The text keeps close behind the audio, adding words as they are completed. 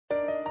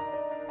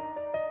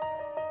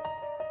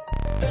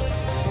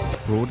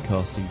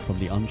Broadcasting from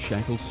the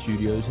Unshackled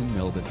Studios in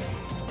Melbourne.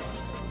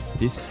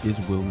 This is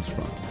Wilms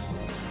Front,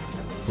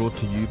 brought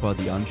to you by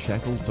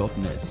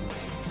theunshackled.net.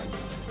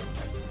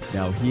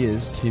 Now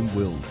here's Tim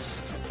Wilms.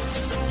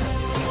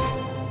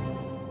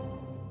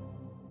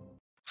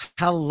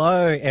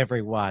 Hello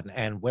everyone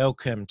and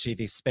welcome to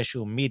this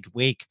special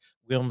midweek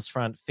Wilms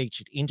Front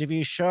featured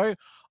interview show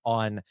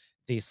on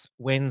this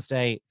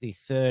Wednesday, the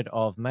 3rd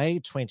of May,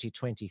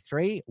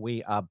 2023.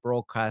 We are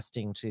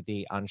broadcasting to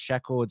the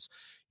Unshackled's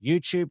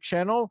YouTube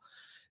channel,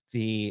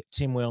 the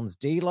Tim Wilms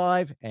D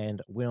Live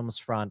and Wilms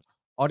Front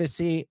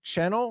Odyssey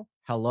channel.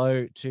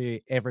 Hello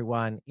to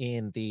everyone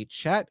in the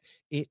chat.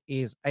 It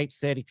is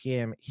 8:30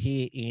 p.m.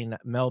 here in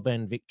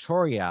Melbourne,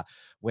 Victoria,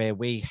 where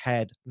we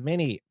had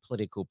many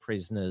political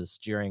prisoners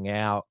during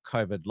our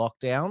COVID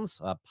lockdowns.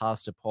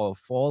 Pastor Paul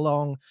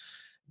Forlong,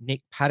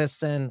 Nick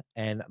Patterson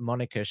and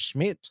Monica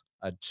Schmidt,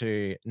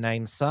 to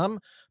name some.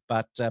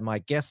 But my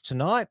guest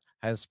tonight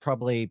has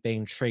probably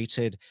been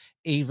treated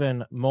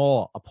even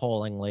more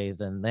appallingly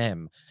than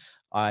them.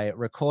 I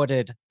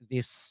recorded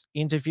this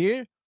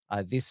interview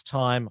this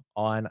time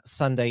on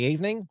Sunday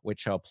evening,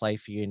 which I'll play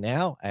for you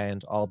now,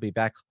 and I'll be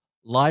back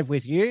live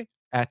with you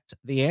at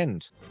the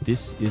end.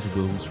 This is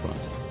Wilms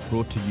Front,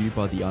 brought to you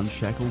by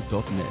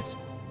theunshackled.net.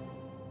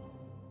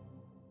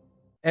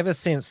 Ever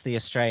since the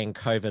Australian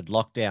COVID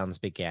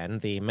lockdowns began,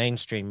 the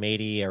mainstream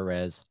media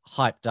has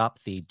hyped up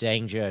the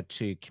danger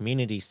to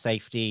community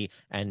safety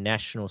and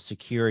national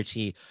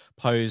security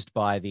posed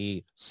by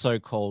the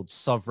so-called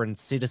sovereign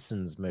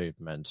citizens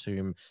movement,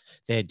 whom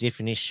their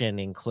definition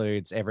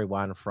includes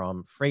everyone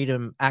from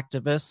freedom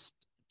activists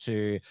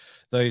to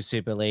those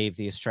who believe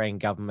the Australian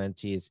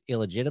government is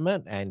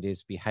illegitimate and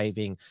is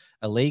behaving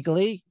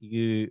illegally.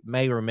 You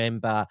may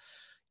remember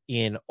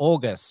in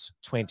August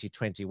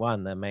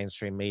 2021, the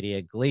mainstream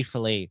media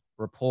gleefully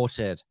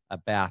reported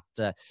about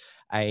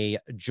a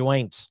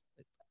joint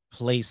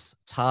police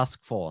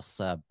task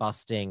force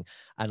busting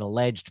an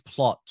alleged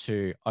plot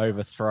to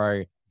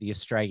overthrow the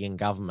Australian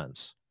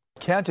government.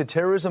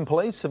 Counter-terrorism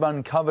police have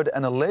uncovered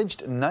an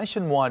alleged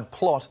nationwide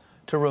plot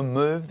to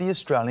remove the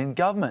Australian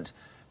government.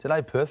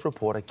 Today, Perth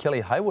reporter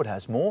Kelly Hayward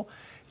has more.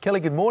 Kelly,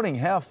 good morning.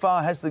 How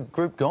far has the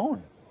group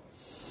gone?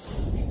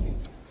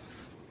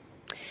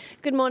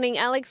 Good morning,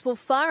 Alex. Well,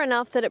 far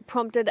enough that it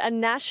prompted a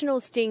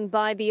national sting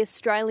by the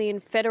Australian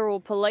Federal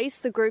Police.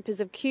 The group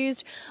is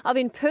accused of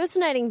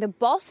impersonating the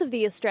boss of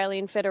the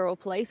Australian Federal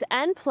Police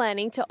and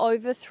planning to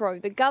overthrow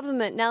the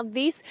government. Now,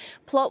 this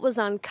plot was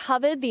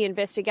uncovered. The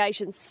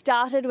investigation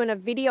started when a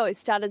video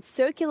started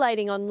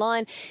circulating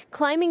online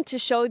claiming to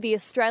show the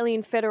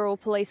Australian Federal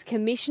Police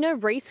Commissioner,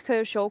 Reece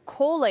Kershaw,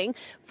 calling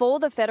for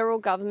the federal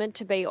government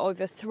to be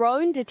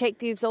overthrown.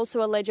 Detectives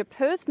also allege a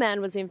Perth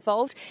man was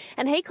involved,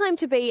 and he claimed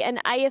to be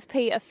an AFP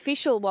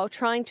official while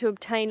trying to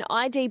obtain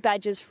ID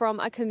badges from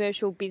a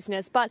commercial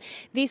business. But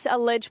this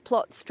alleged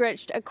plot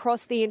stretched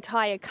across the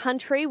entire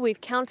country, with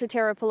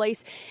counter-terror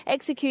police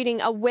executing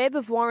a web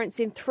of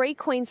warrants in 3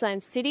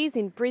 Queensland cities,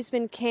 in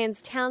Brisbane,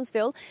 Cairns,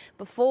 Townsville,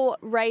 before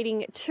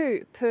raiding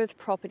 2 Perth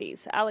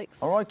properties.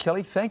 Alex. All right,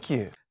 Kelly, thank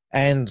you.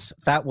 And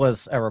that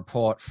was a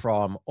report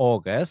from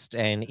August.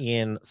 And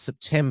in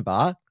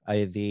September,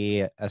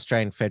 the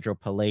Australian Federal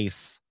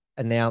Police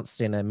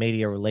announced in a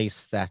media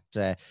release that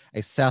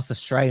a South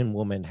Australian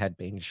woman had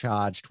been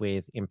charged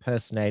with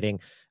impersonating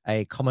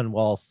a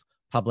Commonwealth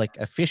public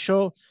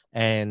official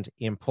and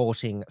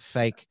importing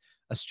fake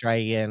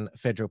Australian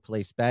Federal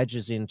Police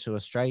badges into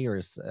Australia,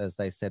 as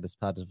they said, as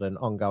part of an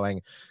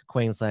ongoing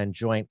Queensland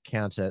Joint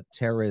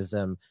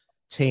Counter-Terrorism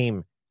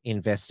Team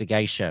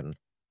investigation.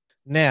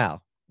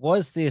 Now,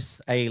 was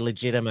this a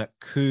legitimate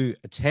coup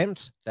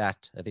attempt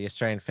that the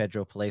Australian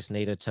Federal Police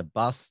needed to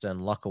bust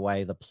and lock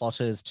away the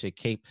plotters to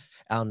keep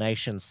our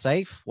nation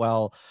safe?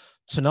 Well,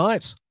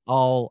 tonight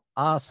I'll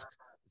ask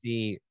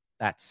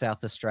that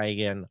South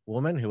Australian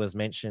woman who was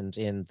mentioned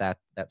in that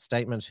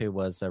statement, who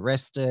was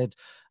arrested,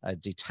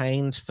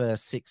 detained for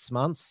 6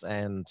 months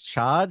and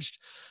charged,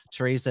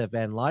 Teresa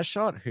van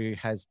Lieshout, who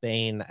has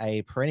been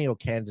a perennial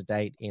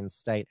candidate in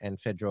state and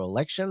federal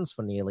elections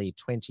for nearly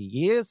 20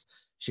 years.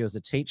 She was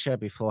a teacher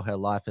before her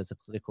life as a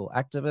political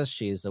activist.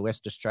 She is a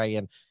West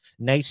Australian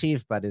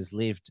native, but has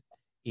lived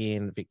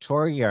in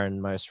Victoria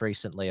and most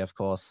recently, of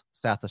course,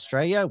 South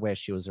Australia, where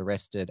she was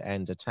arrested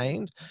and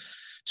detained.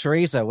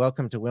 Teresa,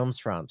 welcome to Wilms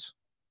Front.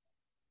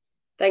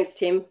 Thanks,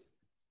 Tim.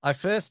 I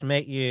first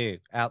met you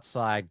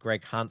outside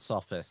Greg Hunt's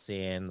office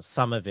in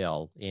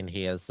Somerville in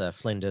his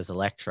Flinders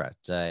electorate.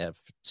 To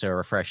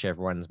refresh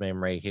everyone's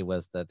memory, he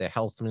was the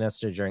health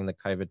minister during the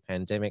COVID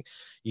pandemic.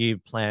 You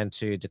planned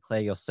to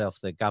declare yourself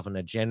the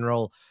Governor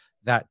General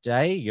that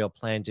day. Your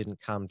plan didn't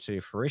come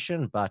to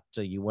fruition, but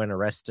you weren't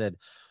arrested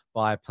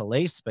by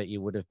police, but you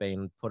would have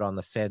been put on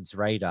the Fed's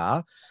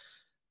radar.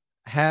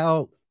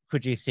 How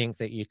could you think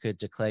that you could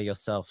declare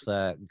yourself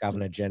the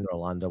Governor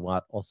General? Under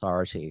what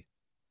authority?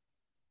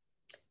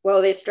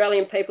 Well, the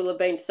Australian people have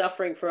been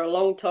suffering for a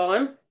long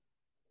time.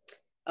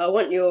 I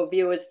want your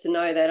viewers to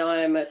know that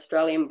I am an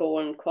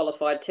Australian-born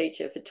qualified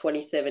teacher for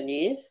 27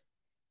 years.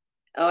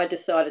 I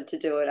decided to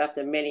do it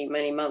after many,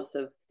 many months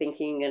of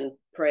thinking and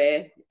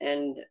prayer,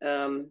 and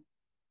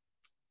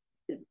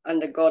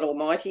under God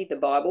Almighty, the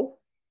Bible,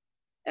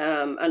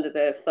 under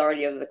the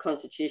authority of the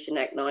Constitution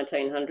Act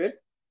 1900,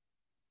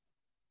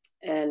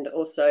 and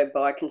also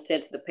by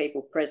consent of the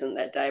people present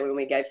that day when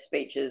we gave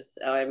speeches.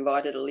 I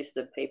invited a list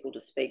of people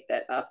to speak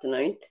that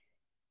afternoon,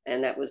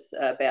 and that was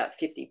about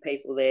 50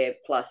 people there,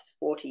 plus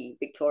 40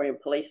 Victorian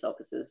police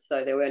officers,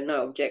 so there were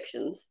no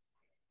objections.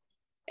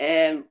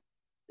 And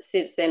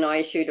since then, I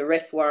issued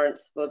arrest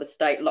warrants for the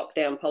state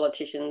lockdown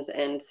politicians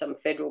and some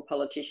federal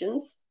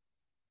politicians.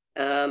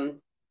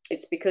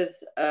 It's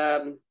because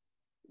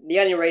the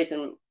only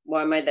reason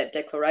why I made that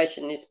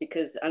declaration is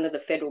because under the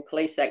Federal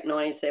Police Act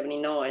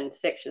 1979,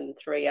 Section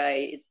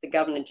 3A, it's the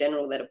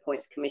Governor-General that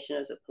appoints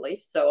commissioners of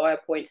police. So I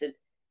appointed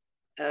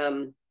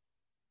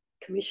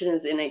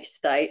commissioners in each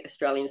state,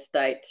 Australian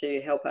state,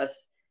 to help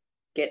us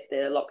get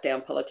the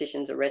lockdown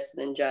politicians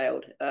arrested and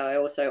jailed. I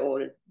also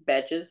ordered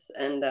badges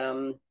and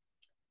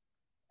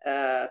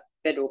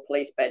federal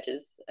police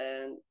badges,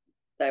 and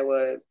they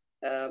were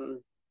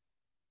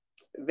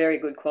very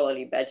good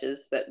quality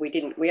badges, but we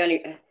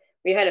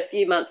had a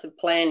few months of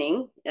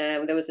planning.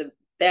 There was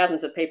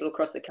thousands of people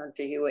across the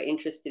country who were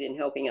interested in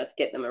helping us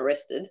get them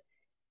arrested,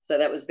 so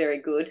that was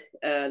very good.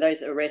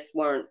 Those arrest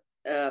warrant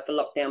for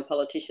lockdown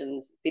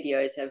politicians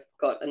videos have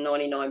got a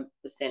 99%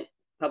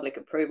 public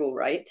approval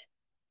rate.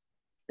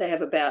 They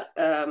have about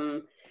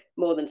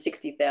more than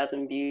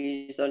 60,000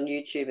 views on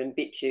YouTube and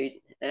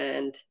BitChute,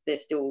 and they're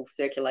still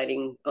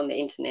circulating on the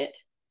internet.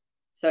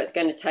 So it's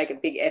going to take a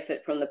big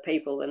effort from the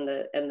people and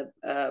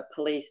the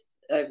police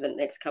over the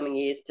next coming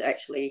years to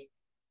actually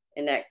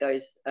enact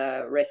those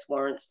arrest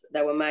warrants.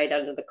 They were made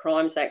under the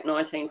Crimes Act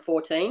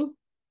 1914,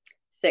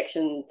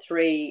 Section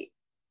 3Z,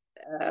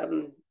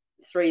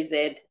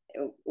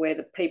 where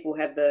the people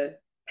have the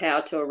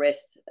power to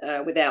arrest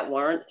without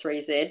warrant,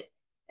 3Z,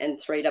 and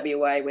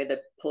 3WA, where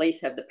the police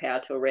have the power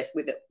to arrest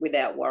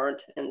without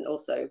warrant, and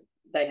also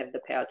they have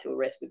the power to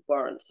arrest with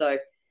warrant. So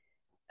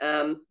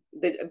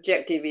the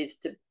objective is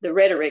the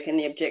rhetoric and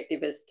the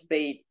objective has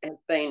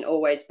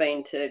always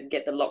been to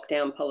get the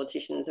lockdown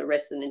politicians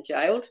arrested and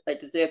jailed. They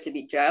deserve to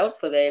be jailed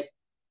for their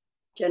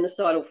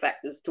genocidal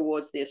factors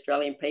towards the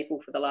Australian people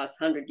for the last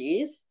 100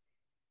 years.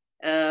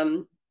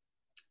 I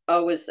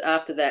was,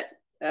 after that,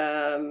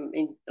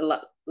 in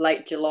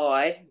late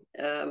July,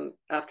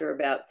 after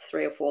about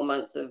 3 or 4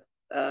 months of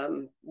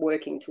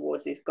working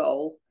towards this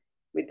goal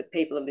with the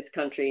people of this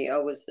country, I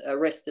was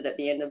arrested at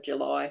the end of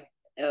July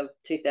of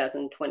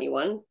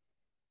 2021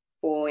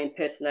 for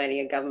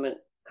impersonating a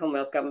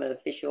Commonwealth government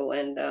official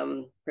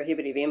and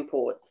prohibitive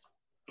imports.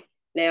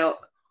 Now,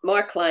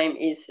 my claim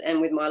is,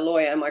 and with my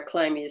lawyer, my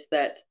claim is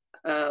that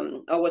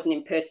I wasn't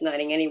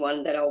impersonating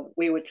anyone, that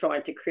we were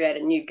trying to create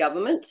a new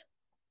government.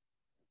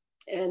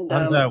 And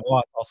under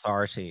what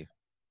authority?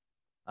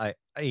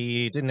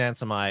 You didn't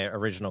answer my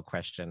original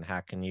question. How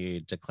can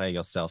you declare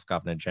yourself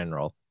Governor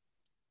General?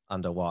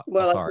 Under what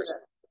authority?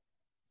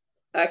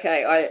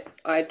 Okay,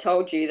 I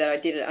told you that I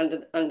did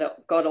it under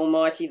God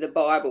Almighty, the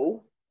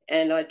Bible,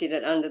 and I did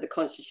it under the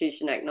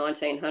Constitution Act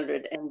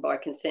 1900 and by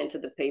consent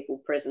of the people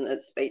present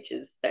at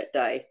speeches that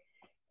day.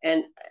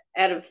 And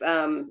out of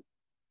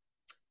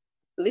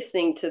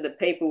listening to the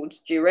people's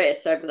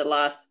duress over the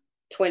last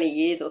 20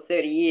 years or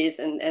 30 years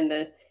and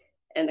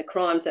the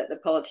crimes that the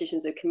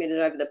politicians have committed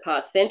over the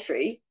past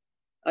century,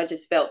 I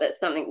just felt that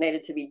something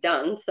needed to be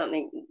done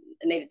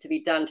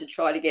to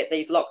try to get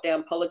these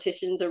lockdown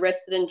politicians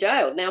arrested and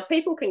jailed. Now,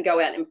 people can go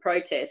out and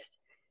protest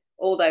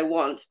all they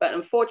want, but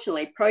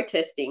unfortunately,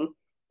 protesting,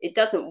 it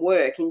doesn't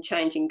work in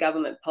changing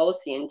government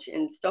policy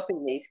and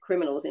stopping these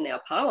criminals in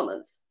our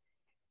parliaments.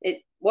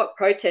 What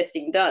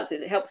protesting does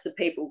is it helps the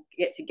people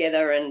get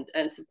together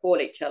and support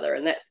each other,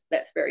 and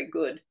that's very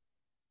good.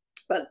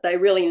 But they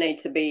really need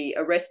to be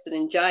arrested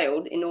and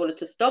jailed in order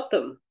to stop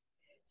them.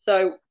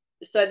 So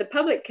the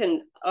public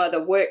can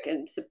either work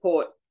and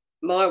support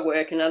my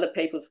work and other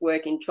people's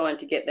work in trying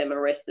to get them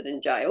arrested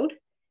and jailed,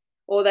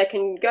 or they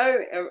can go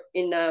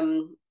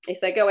if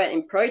they go out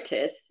in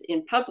protests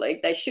in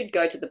public, they should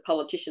go to the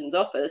politician's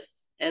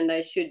office and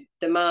they should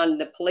demand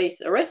the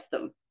police arrest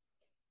them.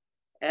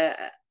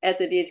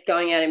 As it is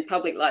going out in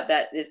public like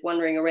that, there's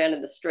wandering around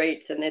in the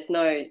streets and there's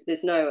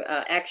no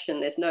action,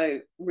 there's no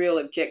real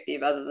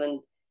objective other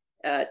than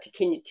to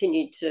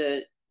continue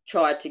to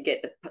try to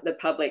get the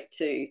public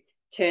to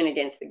turn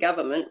against the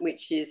government,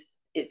 which is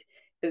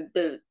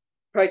the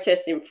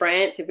protests in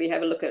France. If we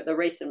have a look at the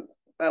recent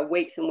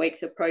weeks and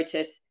weeks of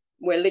protests,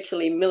 where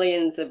literally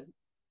millions of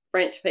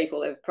French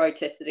people have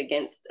protested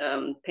against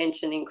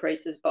pension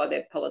increases by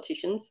their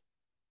politicians.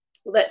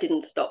 Well, that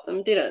didn't stop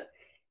them, did it?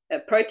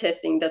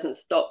 Protesting doesn't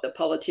stop the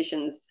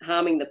politicians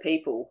harming the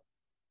people.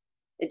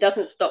 It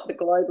doesn't stop the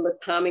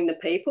globalists harming the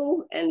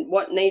people. And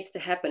what needs to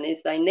happen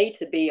is they need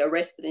to be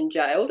arrested and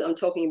jailed. I'm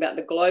talking about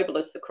the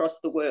globalists across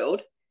the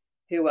world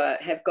who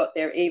have got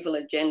their evil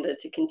agenda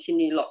to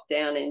continue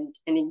lockdown and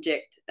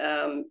inject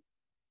the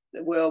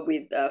world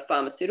with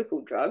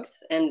pharmaceutical drugs.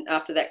 And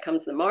after that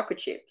comes the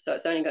microchip. So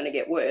it's only going to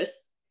get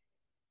worse.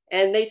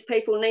 And these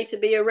people need to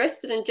be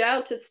arrested and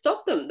jailed to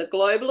stop them, the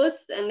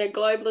globalists and their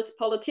globalist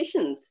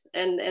politicians.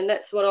 And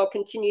that's what I'll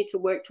continue to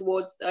work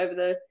towards over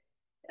the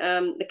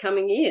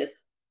coming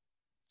years.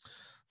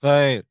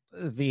 So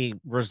the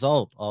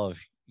result of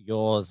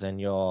yours and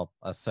your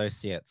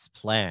associates'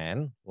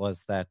 plan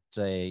was that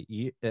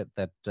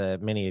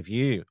many of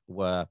you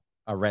were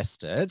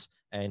arrested,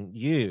 and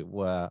you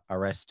were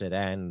arrested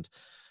and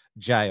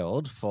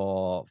jailed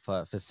for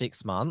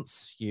 6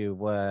 months. You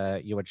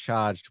were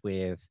charged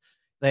with,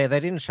 they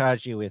didn't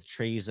charge you with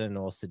treason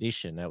or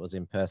sedition. It was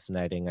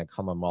impersonating a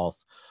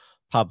Commonwealth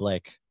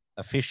public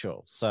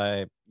official.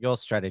 So your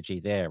strategy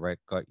there, it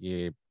got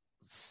you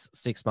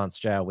 6 months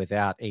jail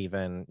without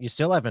even, you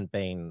still haven't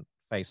been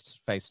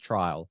faced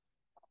trial.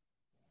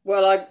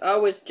 Well, I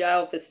was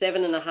jailed for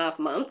 7.5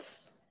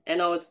 months,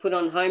 and I was put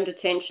on home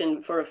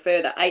detention for a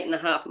further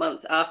 8.5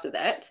 months after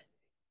that.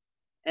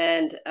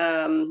 And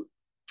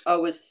I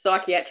was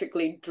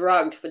psychiatrically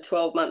drugged for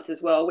 12 months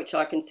as well, which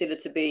I consider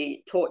to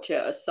be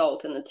torture,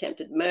 assault, and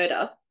attempted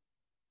murder.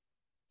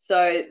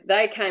 So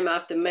they came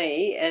after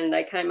me, and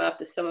they came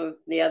after some of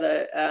the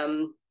other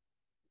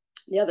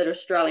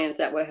Australians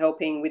that were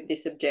helping with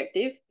this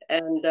objective.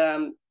 And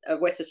a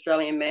West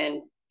Australian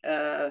man,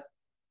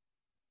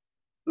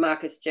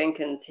 Marcus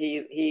Jenkins,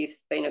 he's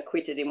been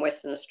acquitted in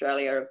Western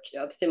Australia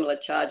of similar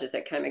charges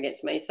that came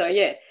against me. So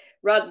yeah,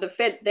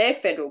 their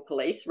federal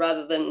police,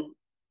 rather than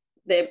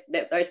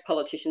those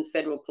politicians'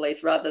 federal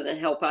police, rather than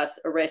help us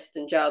arrest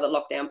and jail the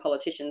lockdown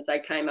politicians, they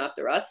came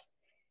after us,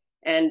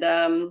 and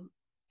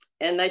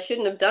they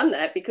shouldn't have done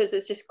that, because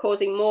it's just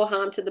causing more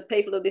harm to the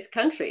people of this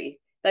country.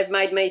 They've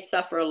made me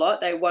suffer a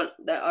lot. They want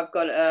that I've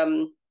got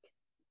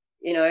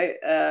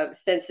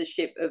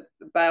censorship of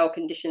bail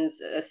conditions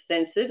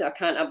censored. I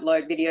can't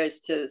upload videos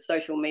to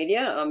social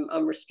media.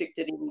 I'm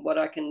restricted in what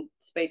I can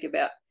speak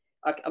about.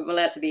 I'm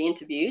allowed to be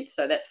interviewed,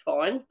 so that's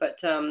fine. But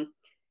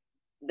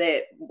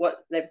they've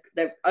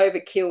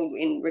overkilled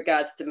in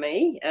regards to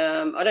me.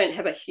 I don't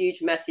have a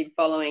huge, massive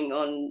following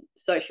on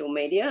social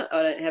media.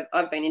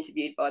 I've been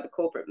interviewed by the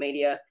corporate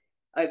media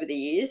over the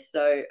years,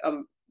 so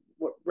I'm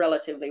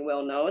relatively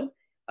well known.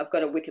 I've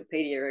got a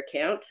Wikipedia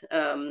account.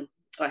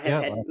 I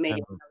have had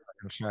media.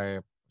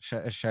 Show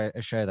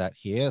that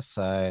here.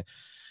 So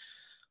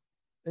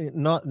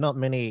not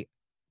many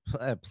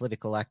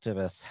political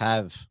activists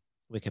have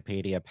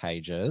Wikipedia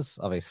pages.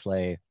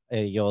 Obviously,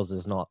 yours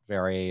is not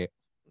very.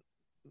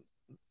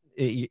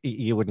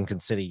 You wouldn't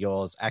consider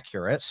yours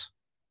accurate.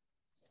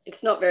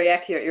 It's not very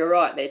accurate. You're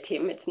right there,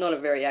 Tim. It's not a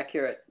very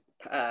accurate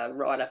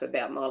write-up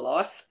about my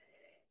life.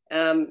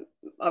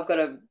 I've got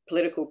a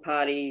political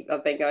party.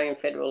 I've been going in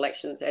federal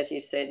elections, as you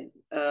said,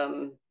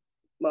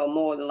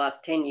 more than the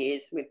last 10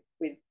 years with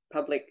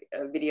public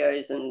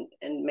videos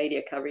and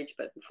media coverage.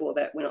 But before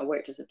that, when I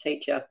worked as a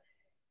teacher,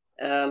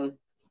 I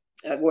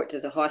worked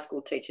as a high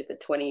school teacher for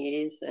 20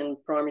 years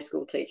and primary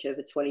school teacher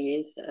for 20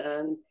 years.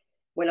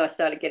 When I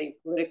started getting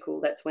political,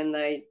 that's when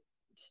they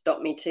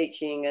stopped me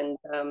teaching and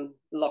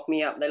locked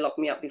me up. They locked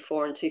me up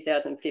before in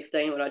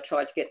 2015 when I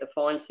tried to get the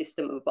fine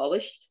system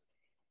abolished.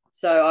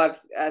 So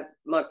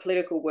my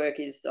political work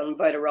is on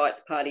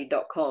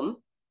voterrightsparty.com,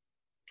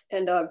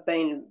 and I've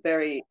been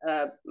very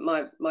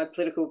my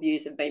political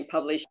views have been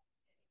published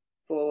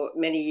for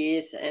many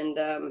years, and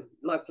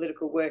my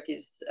political work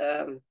is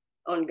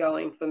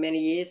ongoing for many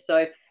years.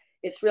 So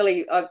it's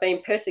really, I've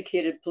been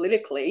persecuted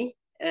politically,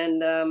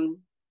 and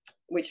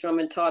which I'm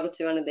entitled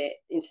to under the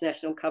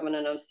International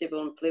Covenant of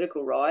Civil and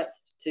Political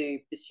Rights to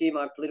pursue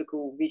my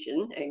political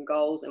vision and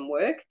goals and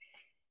work.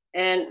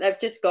 And they've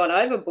just gone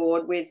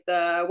overboard with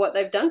what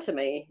they've done to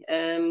me.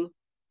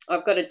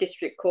 I've got a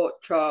district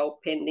court trial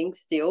pending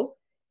still,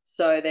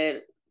 so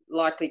they're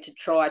likely to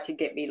try to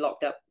get me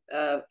locked up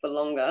for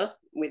longer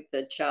with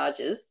the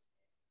charges.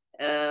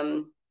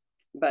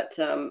 But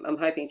I'm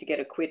hoping to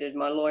get acquitted.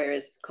 My lawyer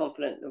is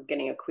confident of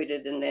getting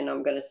acquitted, and then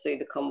I'm going to sue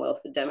the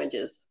Commonwealth for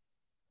damages.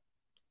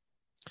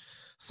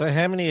 So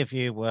how many of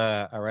you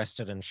were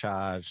arrested and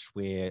charged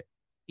with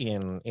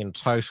in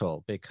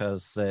total?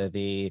 Because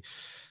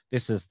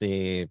this is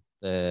the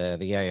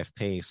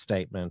AFP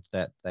statement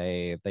that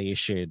they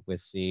issued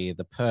with the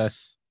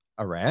Perth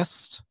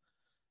arrest.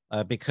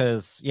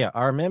 Because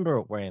I remember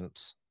it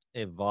went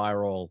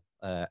viral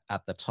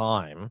at the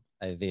time.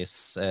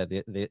 This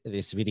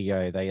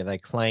video, they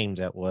claimed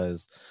it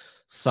was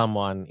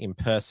someone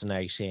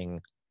impersonating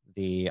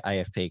the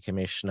AFP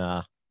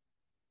commissioner,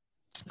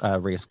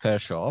 Rhys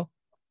Kershaw.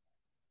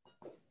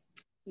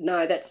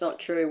 No, that's not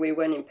true. We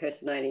weren't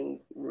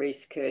impersonating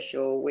Rhys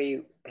Kershaw.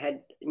 We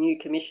had new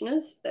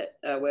commissioners that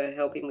were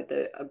helping with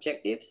the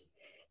objectives.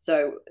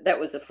 So that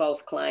was a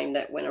false claim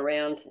that went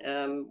around.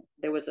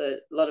 There was a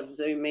lot of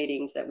Zoom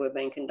meetings that were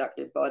being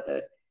conducted by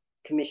the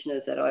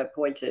commissioners that I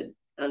appointed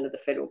under the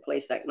Federal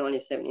Police Act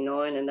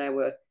 1979, and they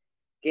were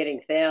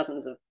getting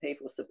thousands of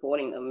people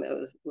supporting them.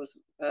 It was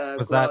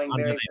that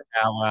under the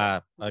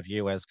power of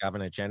you as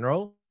Governor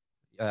General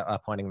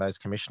appointing those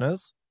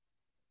commissioners?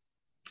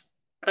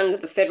 Under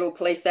the Federal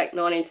Police Act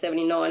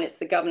 1979, it's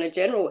the Governor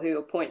General who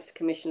appoints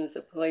commissioners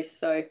of police.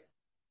 So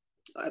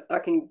I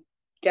can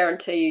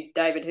guarantee you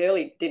David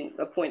Hurley didn't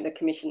appoint the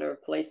Commissioner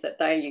of Police that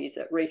they use,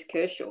 that Reece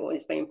Kershaw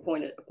is being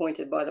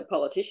appointed by the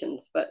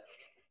politicians. But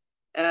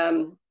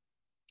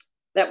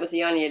that was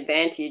the only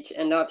advantage,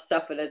 and I've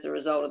suffered as a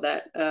result of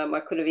that. I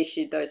could have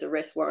issued those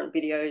arrest warrant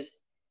videos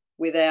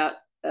without,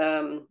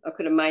 I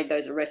could have made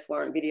those arrest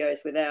warrant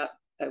videos without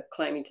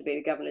claiming to be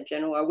the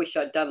Governor-General. I wish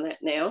I'd done that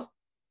now,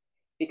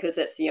 because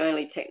that's the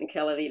only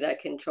technicality they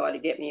can try to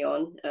get me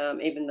on,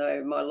 even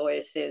though my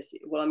lawyer says,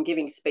 well, I'm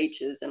giving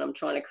speeches and I'm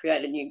trying to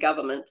create a new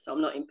government, so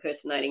I'm not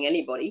impersonating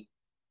anybody.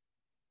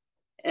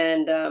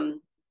 And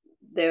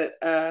there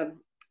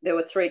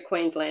were 3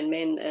 Queensland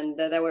men, and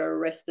they were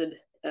arrested.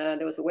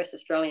 There was a West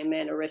Australian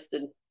man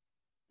arrested,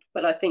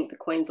 but I think the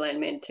Queensland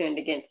men turned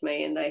against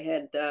me, and they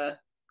had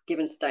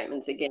given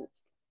statements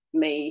against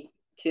me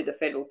to the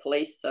federal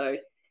police, so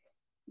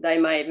they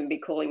may even be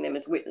calling them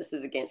as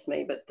witnesses against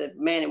me. But the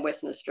man in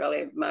Western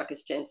Australia,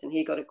 Marcus Jensen,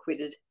 he got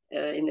acquitted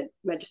in the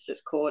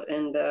Magistrates Court,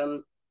 and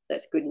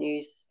that's good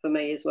news for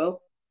me as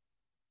well.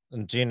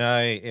 And do you know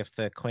if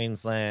the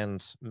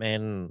Queensland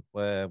men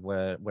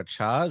were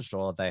charged,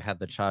 or they had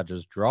the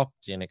charges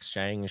dropped in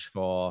exchange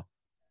for?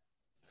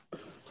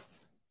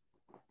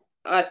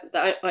 I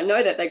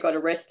know that they got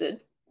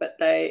arrested, but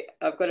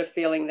I've got a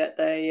feeling that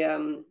they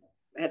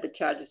had the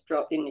charges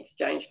dropped in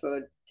exchange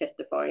for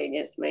testifying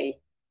against me.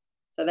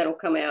 So that'll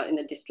come out in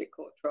the district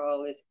court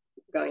trial. There's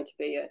going to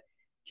be a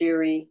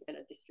jury and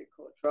a district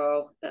court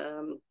trial.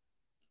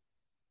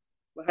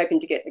 We're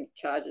hoping to get the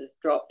charges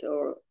dropped,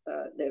 or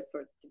there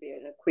for it to be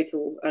an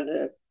acquittal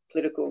under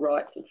political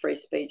rights and free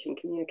speech and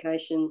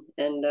communication.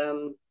 And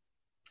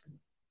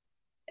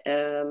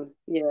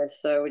yeah,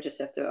 so we just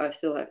have to.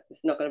 It's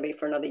not going to be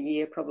for another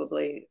year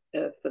probably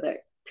for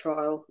that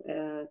trial.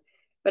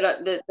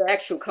 But the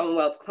actual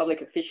Commonwealth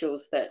public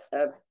officials that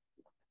are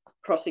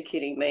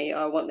prosecuting me,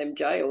 I want them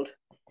jailed.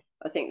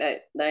 I think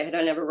that they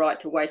don't have a right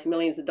to waste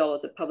millions of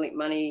dollars of public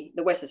money.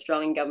 The West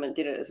Australian government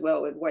did it as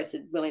well. We've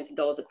wasted millions of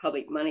dollars of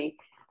public money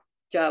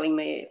jailing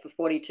me for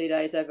 42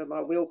 days over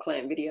my wheel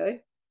clamp video,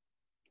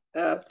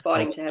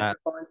 fighting to have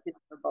the fine system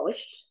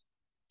abolished.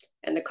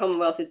 And the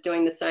Commonwealth is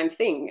doing the same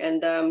thing.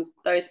 And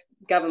those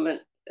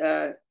government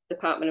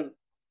Department of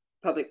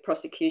Public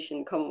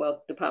Prosecution,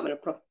 Commonwealth Department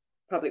of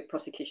Public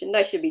Prosecution,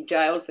 they should be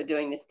jailed for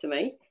doing this to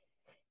me.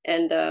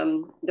 And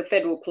the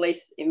federal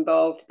police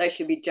involved, they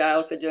should be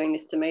jailed for doing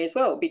this to me as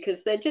well,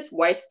 because they're just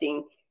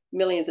wasting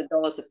millions of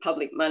dollars of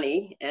public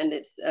money, and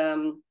it's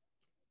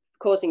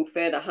causing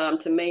further harm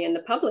to me and the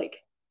public.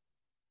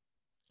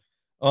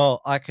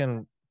 Well, I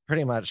can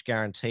pretty much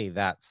guarantee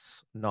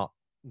that's not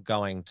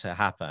going to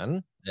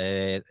happen.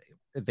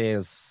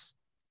 It's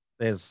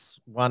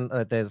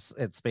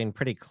been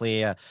pretty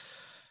clear.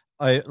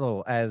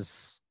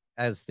 As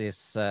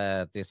this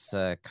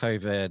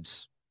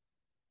COVID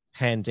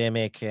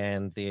pandemic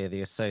and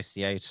the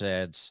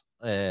associated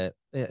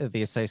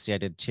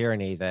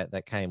tyranny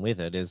that came with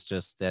it is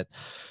just that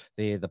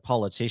the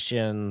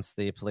politicians,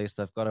 the police,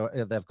 they've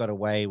got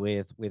away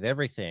with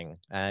everything.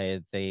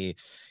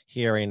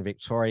 Here in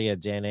Victoria,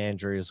 Dan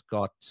Andrews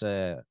got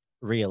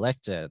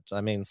re-elected.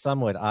 I mean, some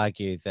would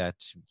argue that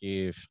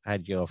you've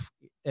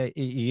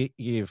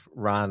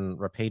run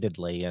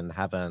repeatedly and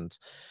haven't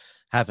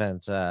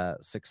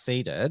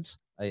succeeded.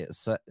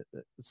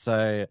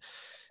 So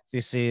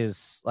this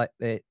is like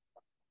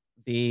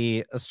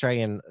the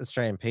Australian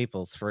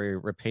people, through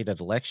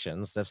repeated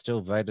elections, they've still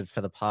voted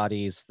for the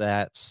parties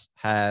that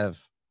have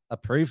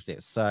approved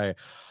this. So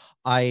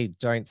I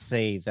don't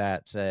see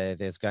that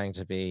there's going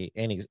to be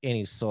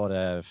any sort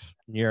of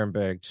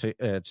Nuremberg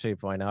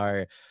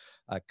 2.0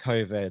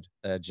 COVID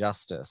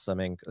justice. I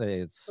mean,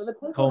 it's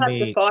call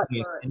me.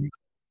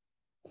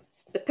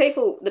 The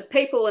people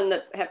and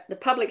the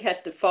public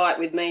has to fight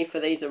with me for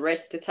these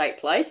arrests to take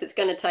place. It's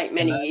going to take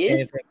many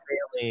years.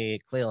 They're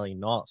clearly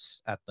not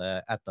at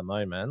the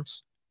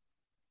moment.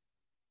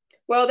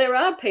 Well, there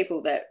are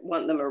people that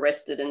want them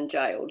arrested and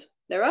jailed.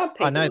 There are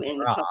people. I know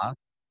there are,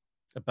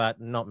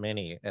 but not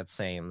many, it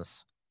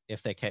seems,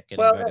 if they kept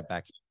getting voted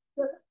back.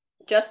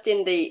 Just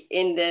in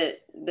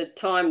the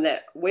time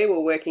that we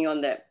were working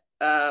on that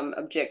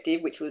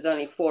objective, which was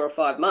only 4 or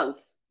 5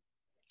 months,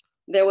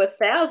 there were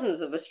thousands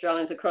of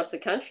Australians across the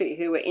country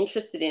who were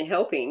interested in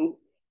helping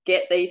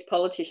get these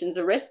politicians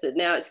arrested.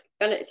 Now, it's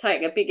going to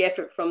take a big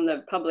effort from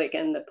the public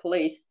and the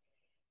police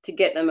to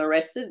get them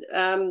arrested,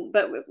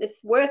 but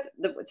it's worth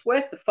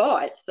the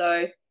fight.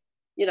 So,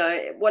 you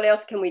know, what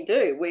else can we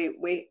do?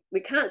 We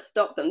can't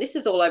stop them. This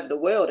is all over the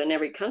world and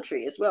every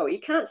country as well.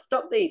 You can't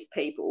stop these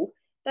people.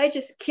 They're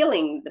just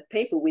killing the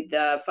people with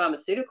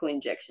pharmaceutical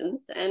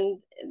injections, and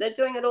they're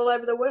doing it all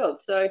over the world.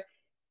 So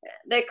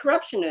their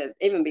corruption,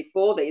 even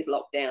before these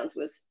lockdowns,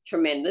 was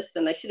tremendous,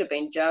 and they should have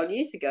been jailed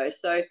years ago.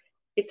 So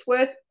it's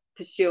worth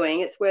pursuing.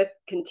 It's worth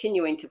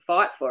continuing to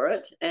fight for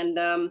it. And,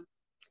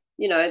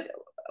 you know,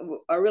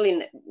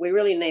 we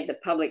really need the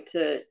public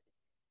to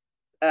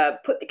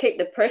keep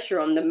the pressure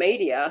on the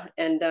media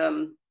and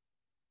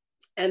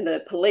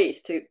the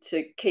police to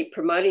keep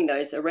promoting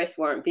those arrest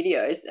warrant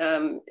videos.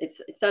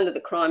 It's under the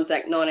Crimes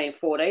Act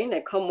 1914.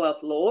 They're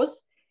Commonwealth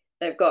laws.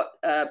 they've got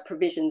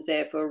provisions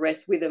there for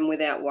arrest with and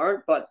without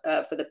warrant, but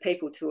for the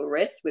people to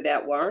arrest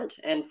without warrant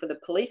and for the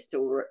police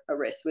to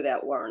arrest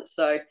without warrant.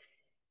 So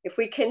if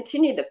we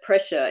continue the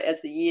pressure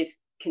as the years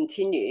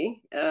continue,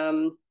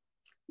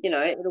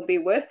 it'll be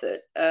worth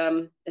it.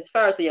 As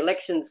far as the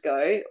elections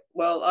go,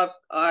 well,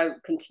 I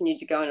continue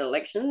to go in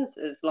elections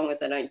as long as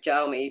they don't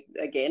jail me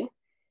again.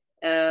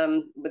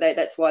 But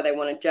that's why they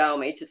want to jail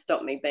me, to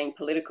stop me being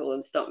political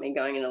and stop me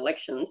going in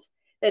elections.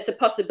 There's a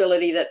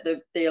possibility that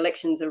the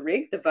elections are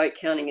rigged, the vote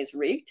counting is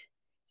rigged.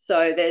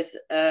 So there's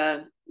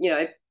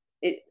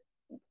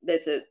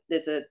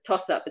there's a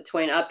toss up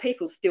between, are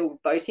people still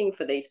voting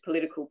for these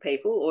political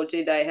people, or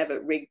do they have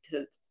it rigged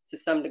to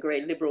some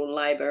degree, Liberal and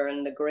Labor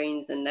and the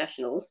Greens and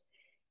Nationals,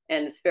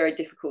 and it's very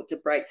difficult to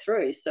break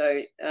through.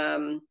 So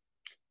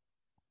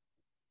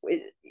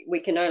we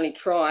can only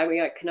try.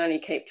 We can only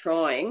keep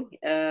trying,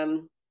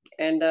 and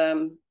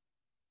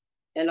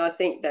I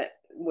think that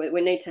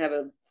we need to have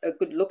a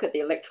good look at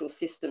the electoral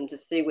system to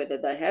see whether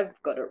they have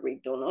got it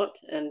rigged or not,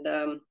 and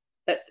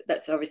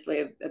that's obviously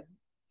a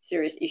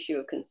serious issue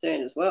of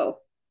concern as well.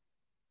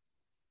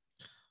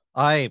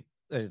 I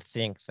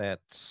think that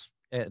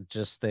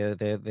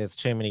there's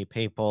too many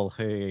people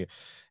who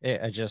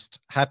are just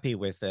happy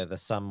with the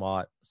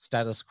somewhat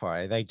status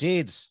quo.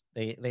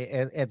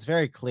 It's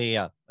very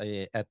clear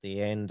at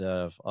the end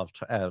of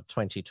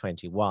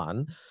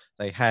 2021,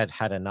 they had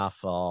enough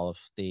of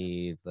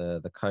the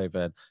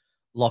COVID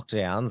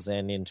lockdowns,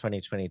 and in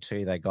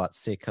 2022 they got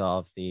sick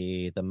of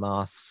the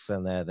masks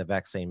and the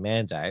vaccine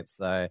mandates.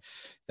 So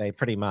they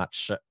pretty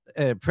much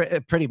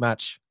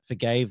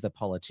forgave the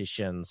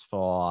politicians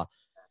for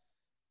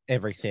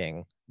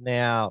everything.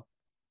 Now,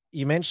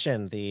 you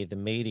mentioned the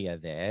media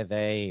there.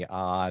 They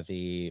are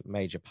the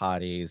major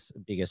party's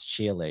biggest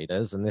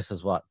cheerleaders, and this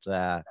is what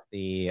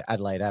the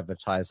Adelaide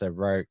Advertiser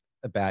wrote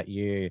about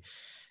you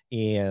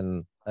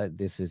in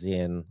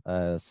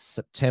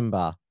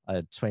September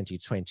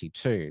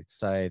 2022.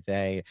 So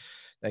they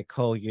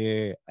call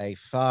you a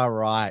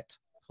far-right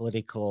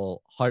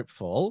political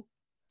hopeful,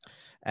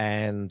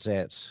 and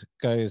it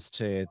goes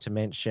to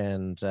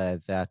mention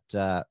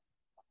that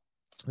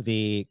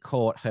the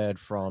court heard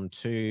from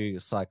 2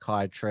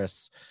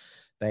 psychiatrists.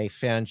 They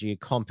found you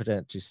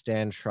competent to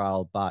stand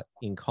trial, but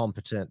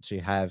incompetent to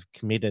have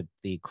committed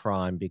the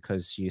crime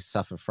because you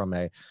suffer from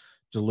a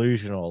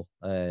delusional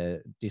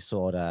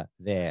disorder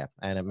there.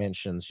 And it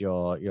mentions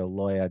your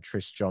lawyer,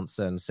 Trish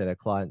Johnson, said her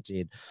client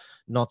did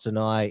not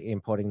deny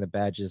importing the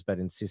badges, but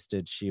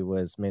insisted she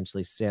was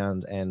mentally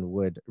sound and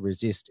would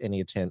resist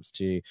any attempts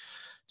to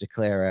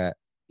declare her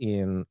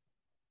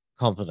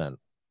incompetent.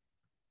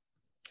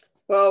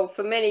 Well,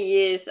 for many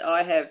years,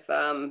 I have,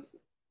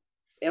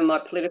 in my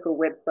political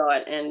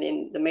website and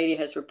in the media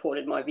has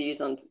reported my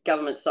views on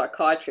government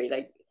psychiatry.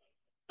 They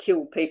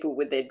kill people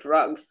with their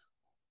drugs,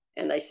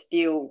 and they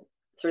steal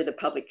through the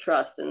public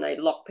trust, and they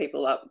lock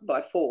people up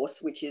by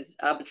force, which is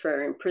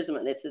arbitrary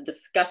imprisonment. It's a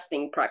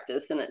disgusting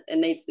practice, and it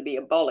needs to be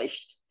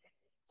abolished.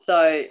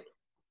 So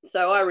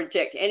I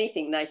reject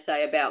anything they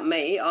say about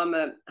me. I'm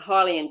a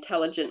highly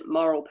intelligent,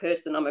 moral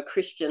person. I'm a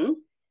Christian.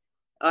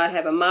 I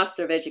have a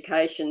Master of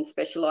Education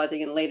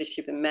specialising in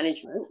leadership and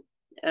management,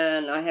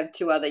 and I have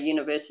 2 other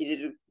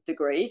university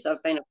degrees.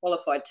 I've been a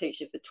qualified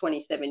teacher for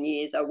 27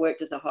 years. I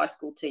worked as a high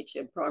school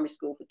teacher in primary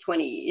school for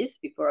 20 years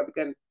before I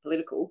became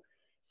political.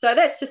 So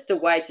that's just a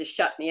way to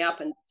shut me up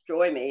and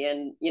destroy me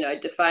and,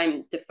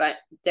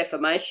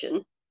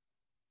 defamation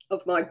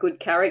of my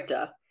good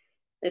character.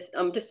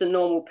 I'm just a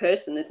normal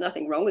person. There's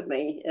nothing wrong with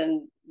me.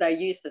 And they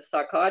use the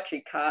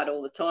psychiatry card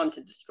all the time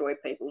to destroy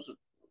people's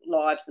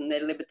lives and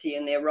their liberty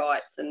and their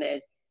rights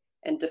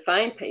and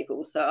defame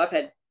people. So I've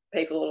had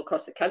people all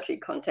across the country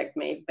contact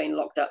me who've been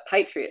locked up,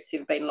 patriots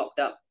who've been locked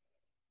up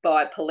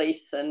by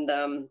police and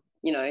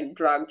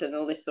drugged and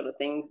all this sort of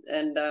thing,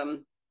 and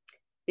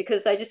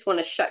because they just want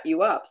to shut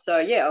you up. So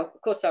yeah, of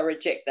course I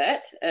reject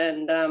that,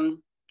 and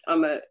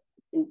I'm a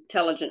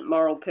intelligent,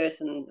 moral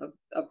person.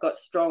 I've got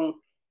strong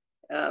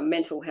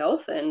mental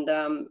health, and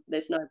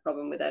there's no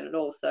problem with that at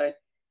all. So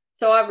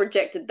I've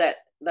rejected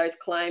those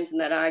claims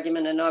and that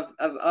argument, and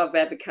I've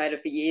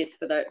advocated for years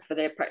for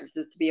their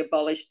practices to be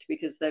abolished,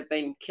 because they've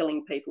been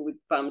killing people with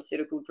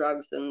pharmaceutical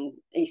drugs and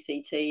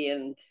ECT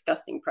and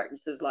disgusting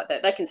practices like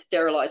that. They can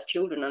sterilise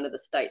children under the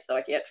state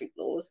psychiatric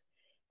laws.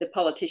 The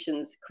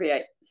politicians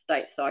create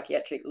state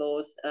psychiatric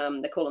laws.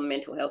 They call them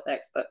mental health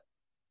acts, but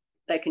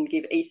they can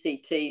give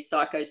ECT,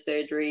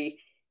 psychosurgery.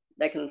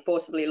 They can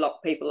forcibly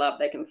lock people up.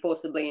 They can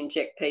forcibly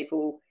inject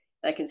people.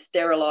 They can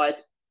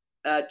sterilise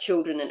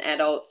children and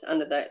adults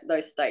under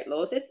those state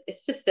laws.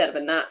 It's just out of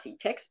a Nazi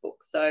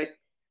textbook. So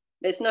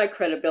there's no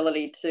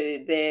credibility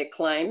to their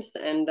claims,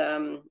 and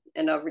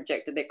I've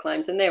rejected their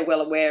claims, and they're well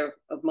aware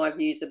of my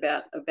views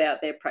about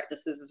their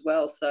practices as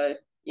well. So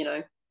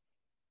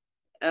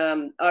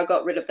I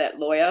got rid of that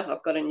lawyer.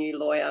 I've got a new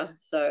lawyer,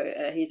 so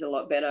he's a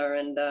lot better.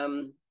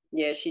 And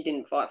she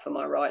didn't fight for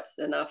my rights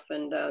enough,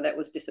 and that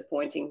was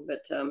disappointing. But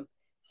there's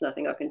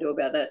nothing I can do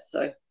about that.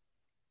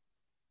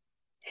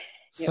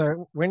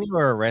 So when you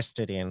were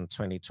arrested in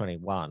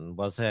 2021,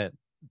 was it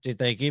did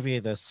they give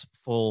you this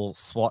full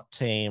SWAT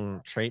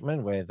team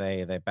treatment where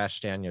they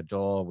bashed down your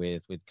door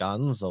with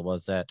guns, or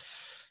was that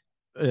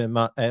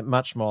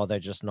much more they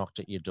just knocked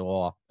at your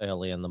door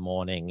early in the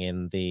morning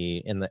in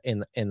the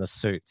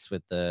suits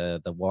with their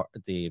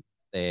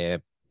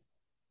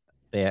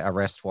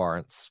arrest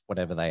warrants,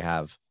 whatever they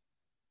have?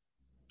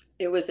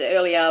 It was the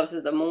early hours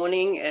of the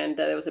morning, and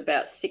there was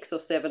about 6 or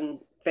 7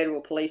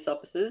 federal police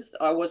officers.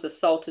 I was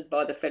assaulted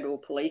by the federal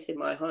police in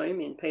my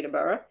home in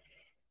Peterborough.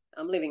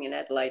 I'm living in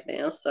Adelaide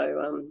now,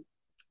 so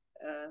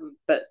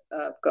but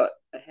I've got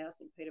a house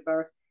in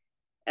Peterborough.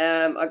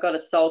 I got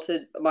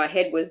assaulted. My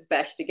head was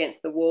bashed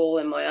against the wall,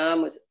 and my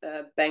arm was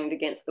banged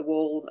against the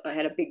wall. I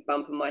had a big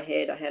bump on my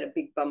head. I had a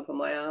big bump on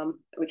my arm,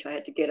 which I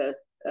had to get a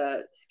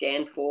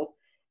scan for.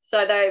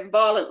 So they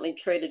violently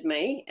treated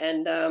me,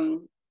 and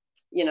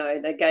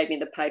they gave me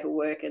the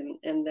paperwork, and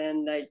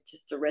then they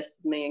just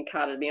arrested me and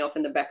carted me off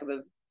in the back of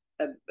a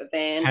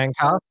van.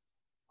 Handcuffed?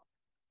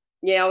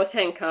 Yeah, I was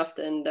handcuffed,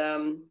 and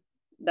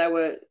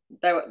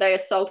they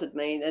assaulted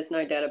me. There's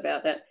no doubt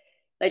about that.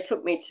 They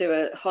took me to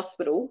a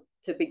hospital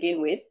to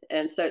begin with,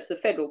 and so it's the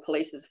federal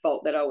police's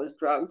fault that I was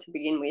drugged to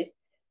begin with.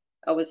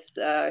 I was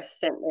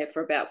sent there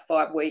for about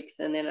 5 weeks,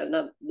 and then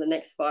the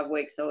next 5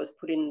 weeks I was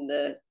put in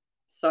the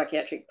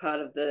psychiatric part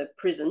of the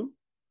prison,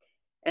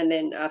 and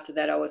then after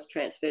that I was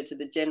transferred to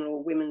the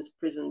general women's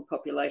prison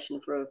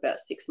population for about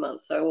 6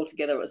 months. So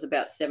altogether it was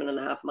about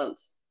 7.5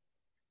 months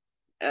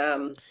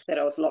that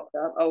I was locked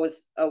up. I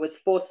was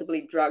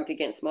forcibly drugged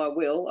against my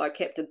will. I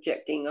kept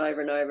objecting over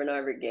and over and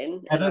over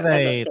again. How do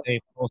they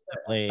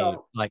forcibly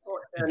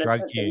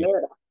drug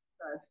you?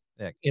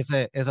 Yeah. Is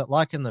it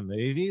like in the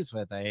movies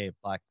where they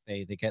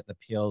get the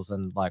pills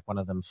and like one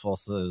of them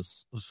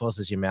forces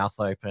your mouth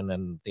open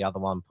and the other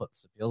one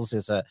puts the pills?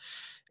 Is it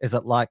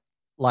like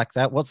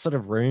that? What sort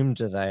of room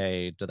do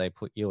they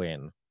put you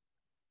in?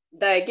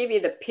 They give you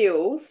the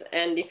pills,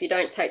 and if you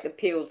don't take the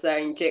pills,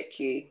 they inject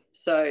you.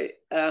 So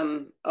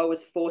I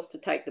was forced to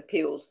take the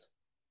pills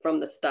from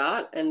the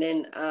start, and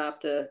then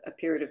after a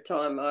period of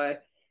time,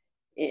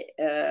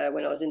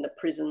 when I was in the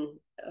prison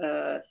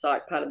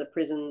psych part of the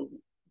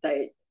prison,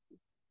 they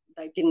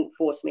didn't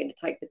force me to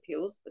take the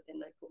pills, but then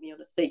they put me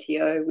on a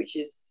CTO, which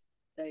is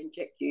they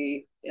inject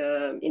you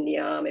in the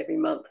arm every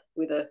month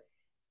with a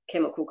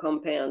chemical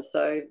compound.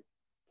 So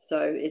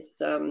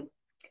it's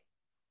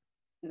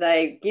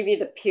they give you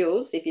the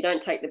pills. If you don't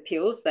take the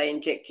pills, they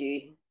inject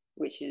you,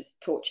 which is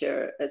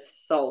torture,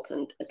 assault,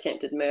 and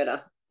attempted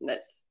murder. And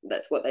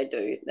that's what they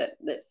do.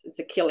 It's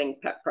a killing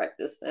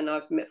practice, and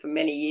for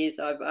many years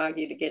I've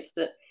argued against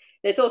it.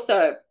 There's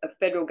also a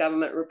federal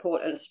government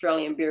report, an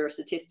Australian Bureau of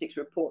Statistics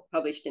report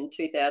published in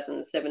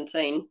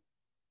 2017,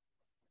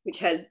 which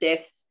has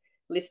deaths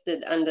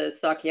listed under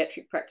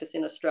psychiatric practice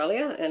in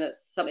Australia, and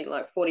it's something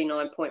like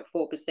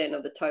 49.4%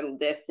 of the total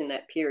deaths in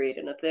that period,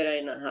 in a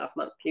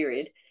 13.5-month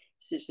period,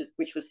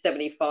 which was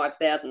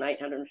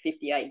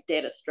 75,858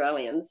 dead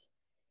Australians.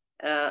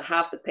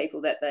 Half the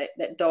people that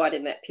died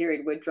in that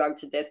period were drugged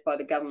to death by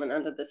the government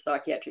under the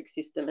psychiatric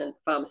system and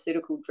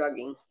pharmaceutical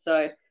drugging.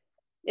 So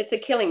it's a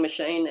killing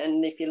machine,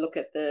 and if you look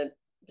at the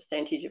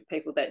percentage of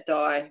people that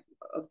die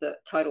of the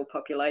total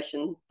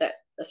population,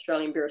 that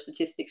Australian Bureau of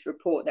Statistics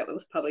report that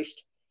was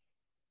published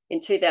in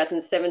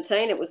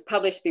 2017, it was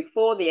published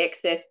before the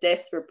excess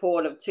deaths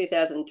report of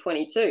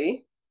 2022,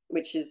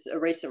 which is a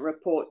recent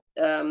report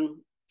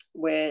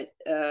where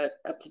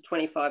up to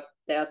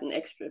 25,000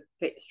 extra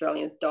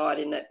Australians died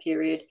in that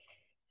period,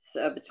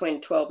 so between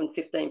 12 and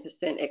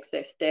 15%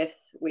 excess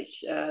deaths,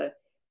 which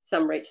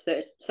some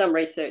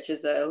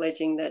researchers are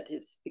alleging that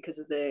it's because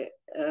of the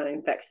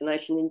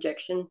vaccination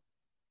injection.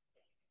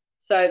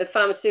 So the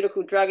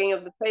pharmaceutical drugging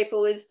of the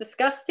people is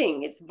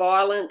disgusting. It's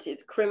violent.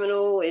 It's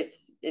criminal.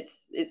 It's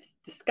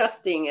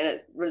disgusting, and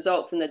it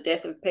results in the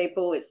death of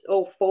people. It's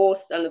all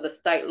forced under the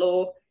state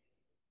law.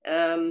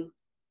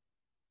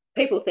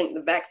 People think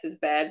the vax is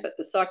bad, but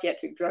the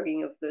psychiatric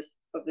drugging of the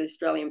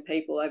Australian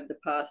people over the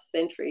past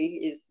century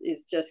is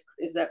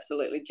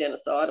absolutely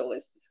genocidal.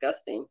 It's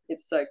disgusting.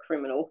 It's so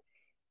criminal.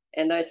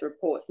 And those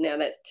reports now,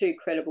 that's 2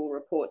 credible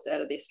reports out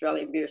of the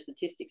Australian Bureau of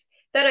Statistics.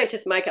 They don't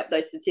just make up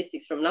those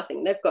statistics from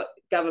nothing. They've got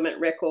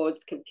government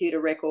records, computer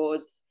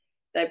records.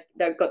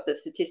 They've got the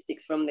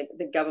statistics from the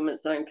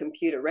government's own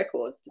computer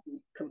records to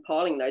be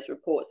compiling those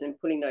reports and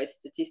putting those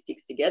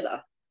statistics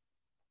together.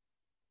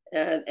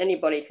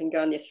 Anybody can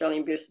go on the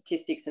Australian Bureau of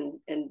Statistics and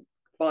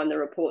find the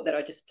report that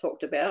I just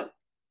talked about,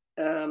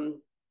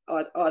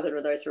 either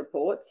of those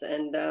reports,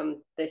 and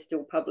they're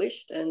still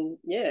published. And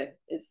yeah,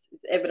 it's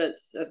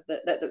evidence of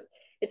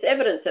it's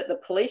evidence that the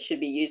police should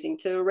be using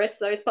to arrest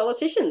those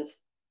politicians,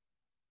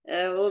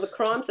 all the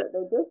crimes that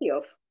they're guilty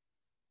of.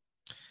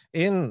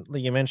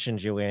 You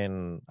mentioned you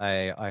in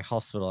a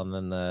hospital and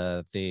then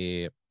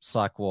the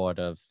psych ward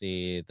of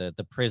the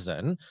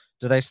prison.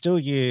 Do they still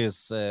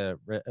use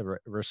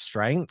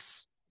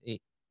restraints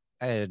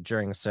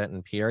during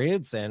certain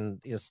periods?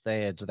 And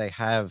do they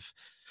have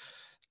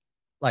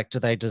like, do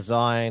they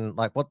design,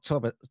 like, what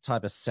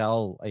type of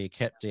cell are you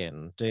kept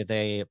in? Do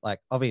they, like,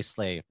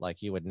 obviously,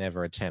 like, you would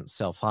never attempt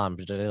self-harm,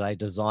 but do they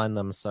design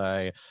them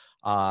so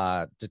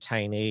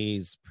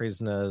detainees,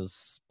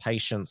 prisoners,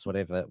 patients,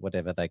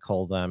 whatever they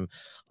call them,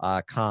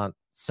 can't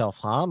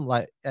self-harm?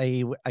 Like, are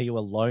you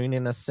alone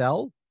in a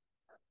cell?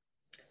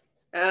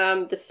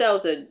 The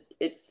cells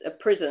it's a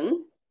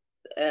prison.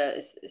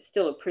 It's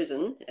still a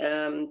prison.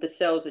 The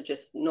cells are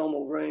just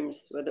normal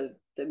rooms where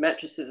the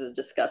mattresses are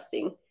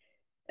disgusting.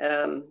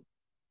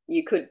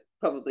 You could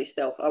probably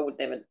I would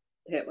never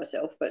hurt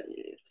myself, but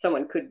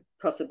someone could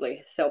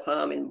possibly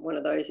self-harm in one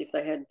of those if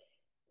they had,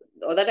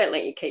 or they don't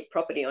let you keep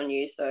property on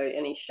you, so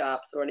any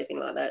sharps or anything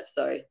like that.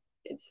 So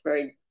it's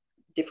very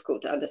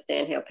difficult to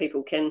understand how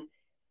people can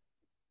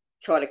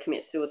try to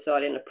commit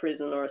suicide in a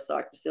prison or a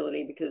psych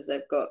facility because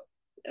they've got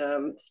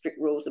strict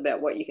rules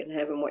about what you can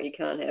have and what you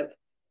can't have.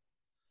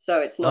 So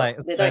it's not, Like,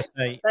 so, so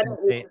they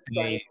don't use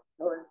restraint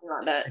or anything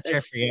like that.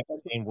 Jeffrey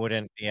Epstein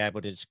wouldn't be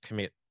able to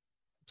commit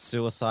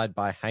suicide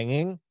by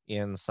hanging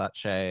in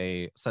such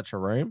a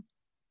room?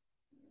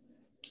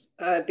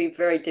 It'd be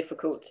very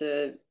difficult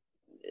to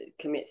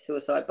commit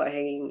suicide by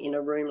hanging in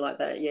a room like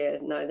that. Yeah,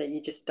 no, that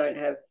you just don't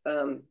have.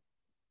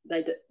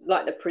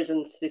 Like the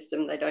prison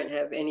system, they don't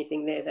have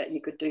anything there that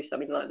you could do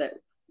something like that.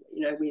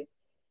 With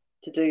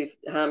to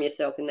harm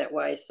yourself in that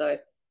way. So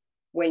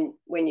when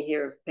you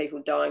hear of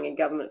people dying in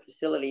government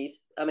facilities,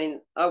 I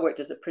mean, I worked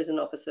as a prison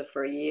officer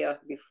for a year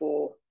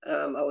before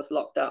I was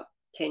locked up.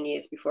 10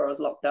 years before I was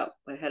locked up,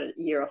 I had a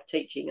year off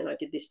teaching, and I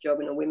did this job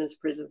in a women's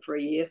prison for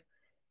a year.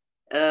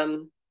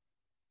 And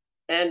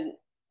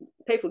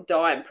people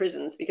die in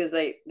prisons because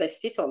they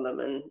sit on them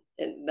and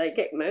they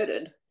get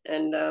murdered.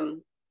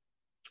 And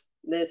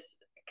there's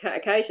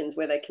occasions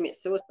where they commit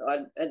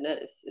suicide, and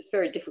it's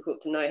very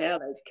difficult to know how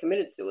they've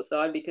committed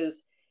suicide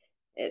because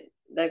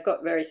they've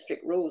got very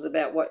strict rules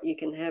about what you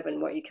can have and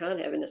what you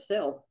can't have in a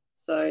cell.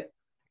 So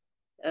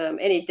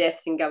any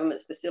deaths in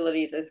government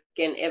facilities is,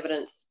 again,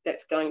 evidence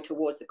that's going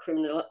towards the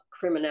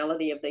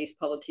criminality of these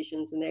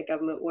politicians and their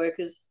government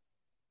workers.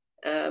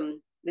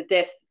 The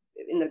deaths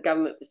in the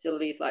government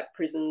facilities like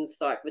prisons,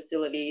 psych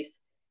facilities,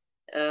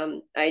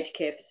 aged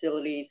care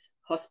facilities,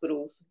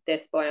 hospitals,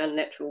 deaths by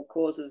unnatural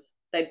causes,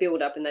 they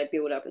build up and they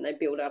build up and they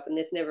build up, and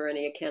there's never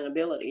any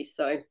accountability.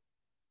 So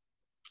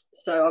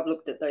I've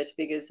looked at those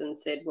figures and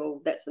said,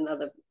 well, that's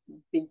another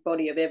big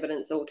body of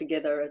evidence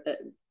altogether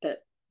that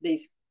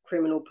these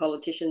criminal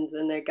politicians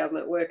and their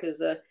government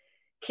workers are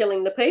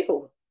killing the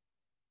people.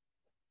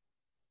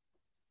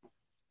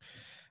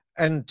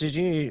 And did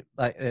you,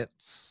 like,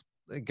 it's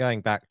going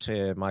back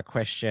to my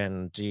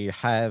question, do you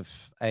have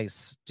any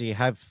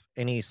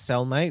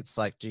cellmates?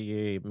 Like, do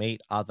you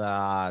meet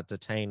other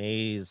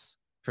detainees,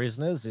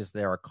 prisoners? Is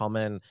there a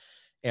common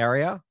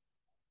area?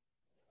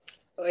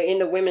 In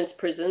the women's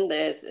prison,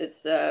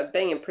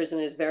 being in prison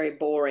is very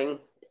boring.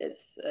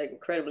 It's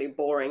incredibly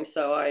boring.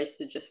 So I used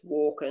to just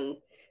walk and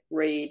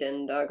read,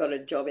 and I got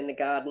a job in the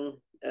garden,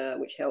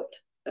 which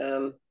helped.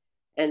 And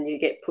you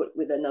get put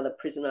with another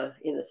prisoner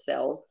in the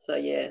cell. So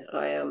yeah,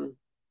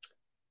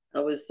 I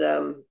was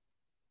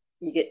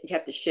you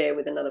have to share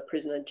with another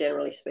prisoner,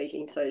 generally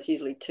speaking. So it's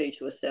usually 2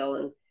 to a cell,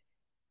 and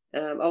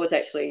I was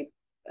actually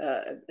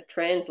a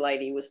trans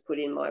lady was put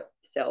in my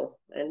cell,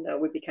 and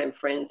we became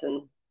friends.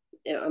 And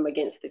I'm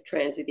against the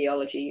trans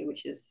ideology,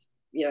 which is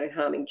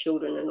harming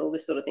children and all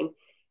this sort of thing.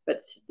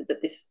 But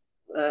this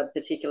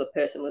particular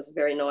person was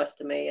very nice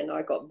to me, and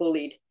I got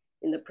bullied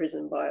in the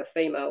prison by a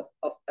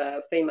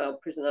female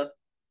prisoner,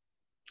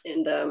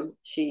 and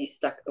she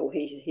stuck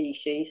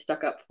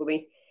up for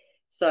me.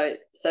 So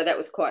that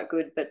was quite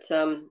good. But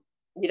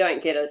you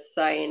don't get a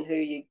say in who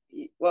you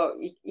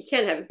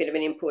can have a bit of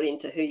an input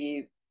into who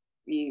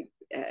you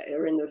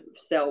are in the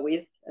cell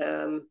with.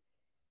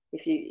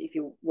 If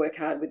you work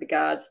hard with the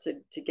guards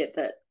to get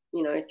that,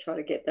 try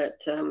to get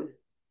that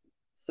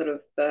sort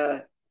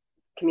of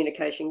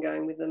communication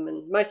going with them.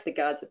 And most of the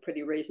guards are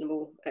pretty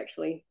reasonable,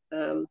 actually.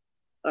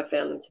 I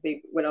found them to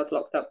be, when I was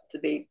locked up, to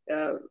be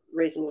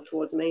reasonable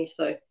towards me.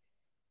 So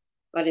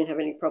I didn't have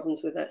any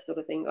problems with that sort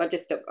of thing. I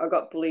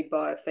got bullied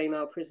by a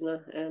female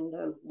prisoner,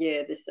 and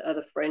this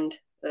other friend,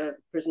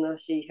 prisoner,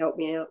 she helped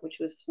me out, which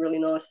was really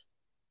nice.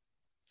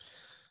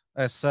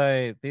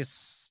 So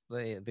this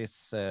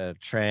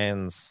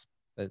trans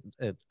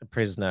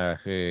prisoner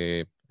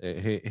who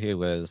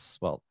was,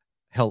 well,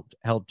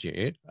 helped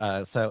you.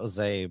 So it was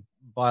a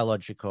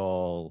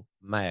biological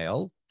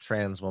male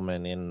trans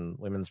woman in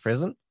women's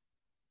prison.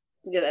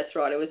 Yeah, that's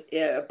right. It was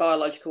a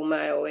biological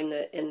male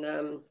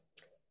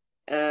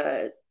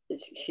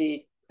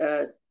she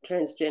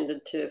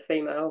transgendered to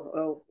female.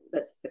 Well,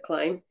 that's the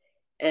claim,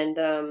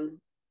 and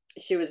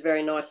she was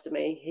very nice to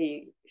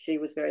me. She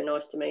was very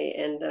nice to me,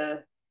 and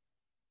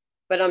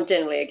but I'm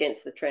generally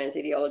against the trans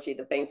ideology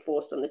that being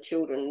forced on the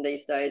children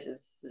these days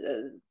is,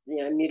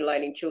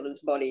 mutilating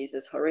children's bodies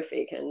is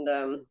horrific,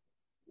 and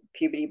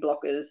puberty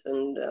blockers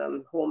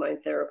and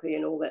hormone therapy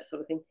and all that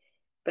sort of thing.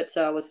 But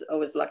I was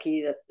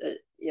lucky that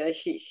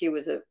she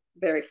was a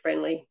very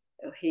friendly,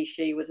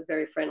 she was a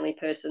very friendly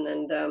person,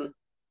 and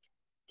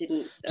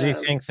didn't. Do you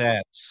think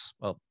that,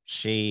 well,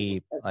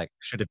 she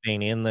should have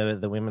been in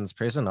the women's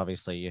prison?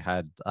 Obviously, you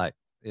had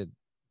it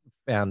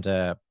found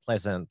her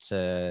pleasant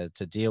to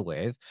deal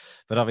with,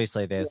 but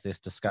obviously there's this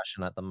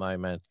discussion at the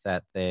moment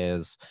that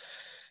there's,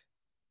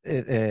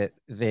 or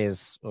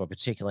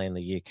particularly in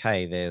the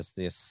UK, there's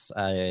this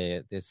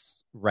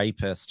this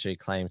rapist who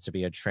claims to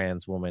be a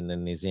trans woman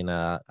and is in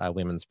a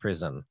women's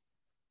prison,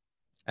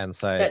 and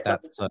so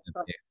that's sort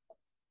of,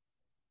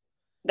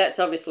 that's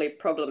obviously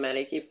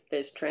problematic if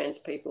there's trans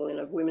people in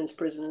a women's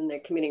prison and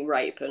they're committing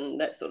rape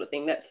and that sort of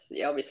thing. That's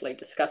obviously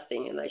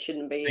disgusting, and they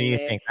shouldn't be in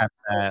there. Think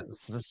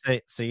that's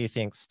so you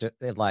think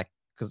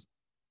because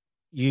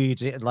you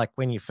did,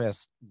 when you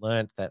first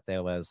learned that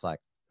there was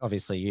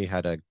obviously you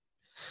had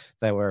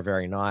they were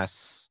very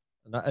nice,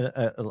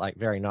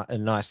 very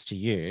nice to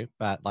you,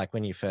 but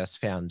when you first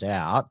found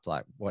out,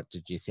 what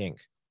did you think?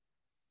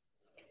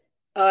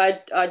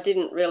 I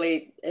didn't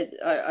really,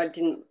 I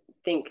didn't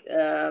think,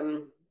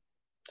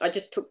 I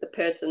just took the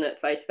person at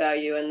face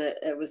value, and that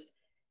it was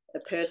a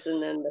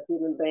person and a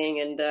human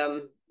being, and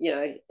I'm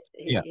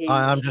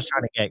just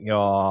trying to get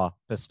your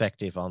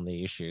perspective on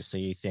the issue. So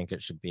you think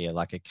it should be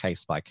a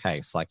case by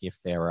case, if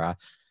there are,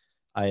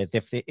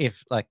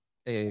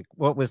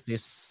 what was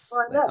this?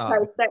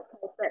 Well,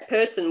 that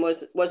person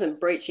wasn't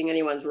breaching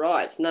anyone's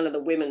rights. None of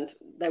the women's,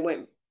 they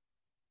weren't.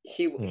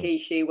 She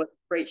was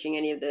breaching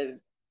any of the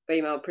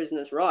female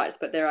prisoners' rights.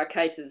 But there are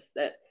cases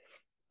that,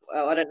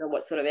 well, I don't know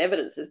what sort of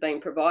evidence is being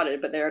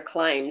provided, but there are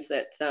claims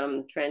that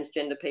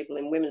transgender people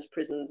in women's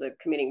prisons are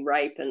committing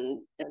rape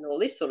and all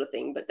this sort of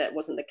thing. But that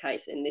wasn't the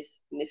case in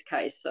this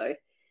case. So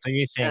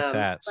you think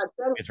that,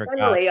 with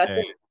regard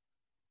to,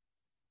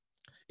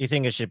 you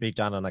think it should be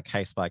done on a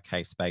case by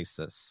case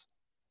basis?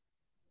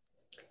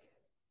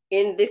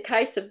 In the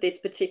case of this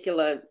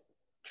particular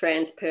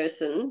trans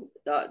person,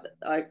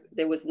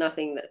 there was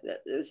nothing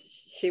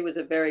she was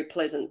a very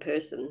pleasant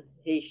person.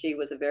 She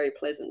was a very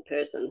pleasant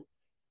person,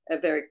 a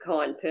very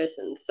kind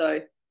person. So,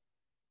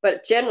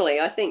 but generally,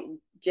 I think,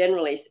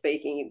 generally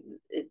speaking,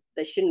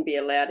 they shouldn't be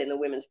allowed in the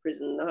women's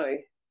prison. No,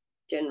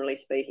 generally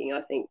speaking,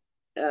 I think,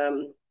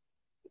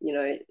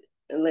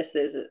 unless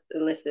there's a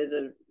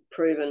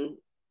proven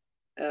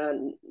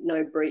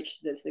no breach,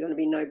 there's going to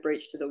be no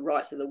breach to the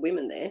rights of the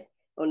women there,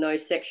 or no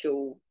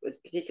sexual,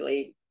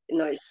 particularly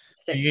no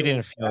sexual. You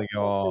didn't feel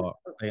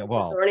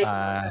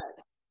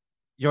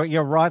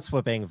your rights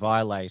were being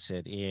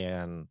violated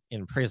in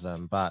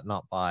prison, but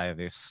not by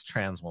this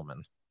trans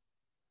woman.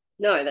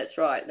 No, that's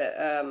right.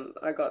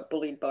 I got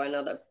bullied by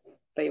another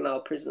female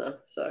prisoner.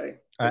 So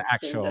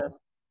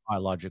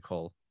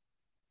biological.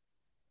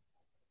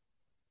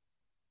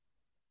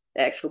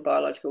 Actual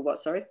biological what?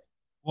 Sorry.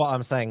 Well,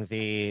 I'm saying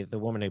the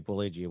woman who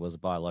bullied you was a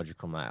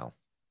biological male.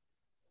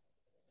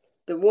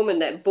 The woman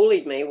that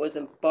bullied me was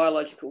a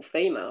biological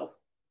female.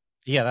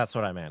 Yeah, that's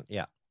what I meant.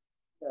 Yeah.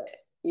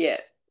 Yeah,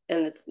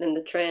 and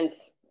the trans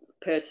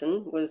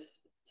person was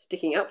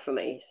sticking up for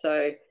me.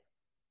 So,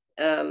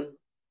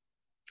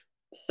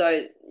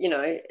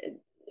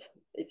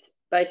 it's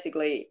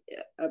basically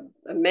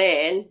a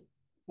man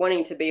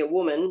wanting to be a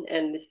woman,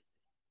 and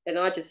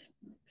I just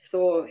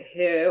saw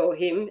her or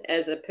him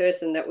as a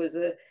person that was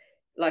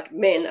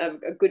men are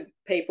good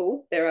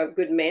people. There are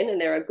good men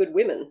and there are good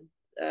women.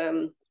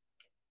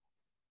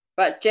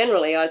 But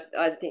generally, I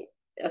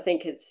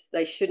think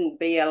they shouldn't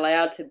be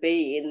allowed to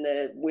be in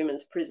the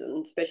women's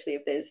prison, especially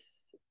if there's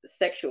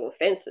sexual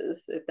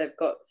offences. If they've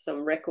got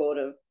some record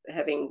of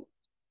having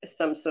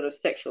some sort of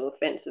sexual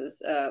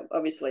offences,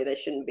 obviously they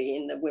shouldn't be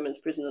in the women's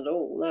prison at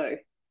all. No,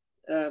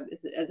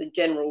 as a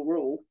general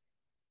rule,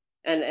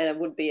 and it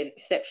would be an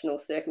exceptional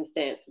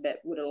circumstance that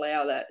would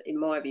allow that, in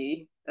my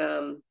view,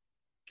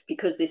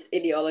 because this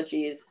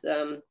ideology is.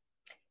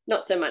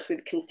 Not so much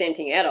with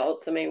consenting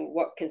adults. I mean,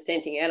 what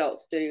consenting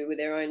adults do with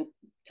their own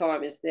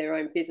time is their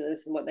own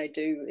business, and what they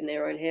do in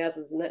their own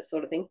houses and that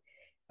sort of thing.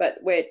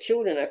 But where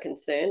children are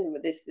concerned,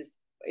 this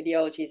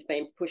ideology has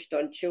been pushed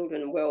on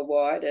children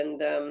worldwide, and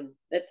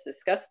that's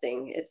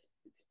disgusting. It's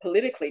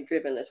politically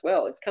driven as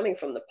well. It's coming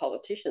from the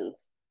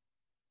politicians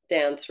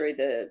down through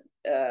the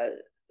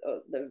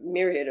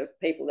myriad of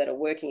people that are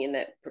working in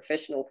that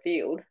professional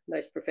field,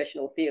 those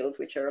professional fields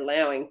which are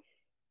allowing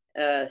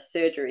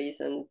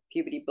surgeries and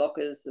puberty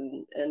blockers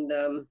and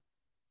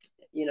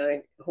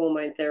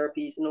hormone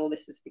therapies, and all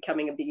this is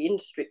becoming a big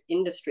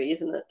industry,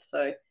 isn't it?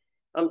 So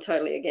I'm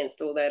totally against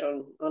all that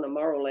on a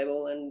moral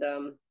level, and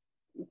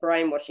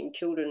brainwashing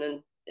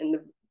children and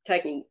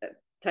taking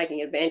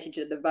advantage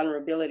of the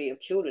vulnerability of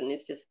children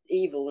is just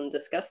evil and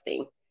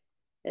disgusting,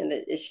 and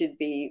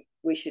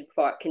we should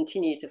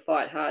continue to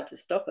fight hard to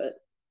stop it,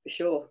 for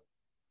sure.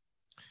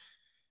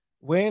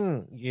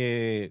 When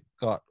you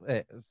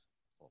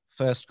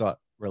first got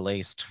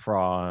released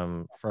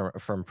from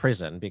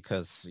prison,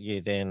 because you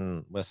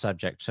then were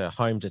subject to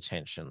home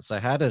detention. So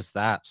how does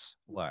that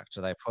work? Do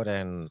they put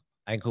an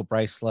ankle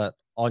bracelet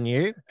on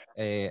you?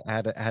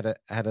 How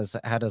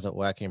does it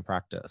work in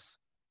practice?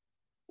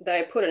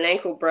 They put an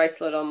ankle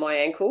bracelet on my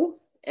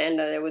ankle, and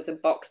there was a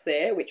box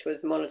there which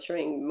was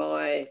monitoring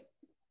my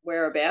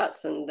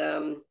whereabouts, and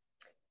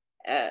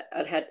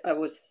I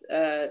was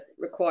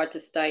required to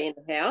stay in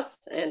the house,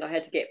 and I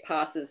had to get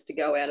passes to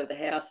go out of the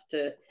house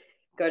to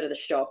go to the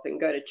shop and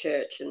go to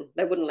church, and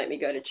they wouldn't let me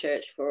go to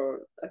church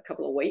for a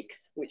couple of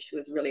weeks, which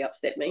was really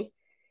upset me.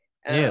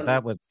 Yeah,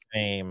 that would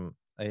seem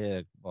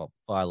a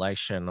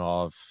violation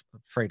of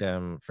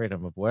freedom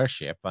of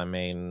worship. I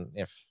mean,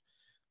 if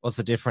what's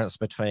the difference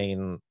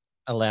between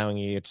allowing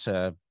you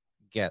to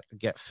get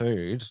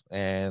food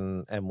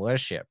and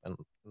worship, and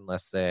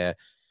unless they're,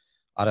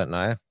 I don't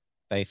know,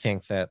 they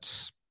think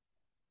that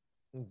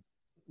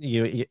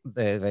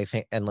they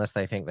think, unless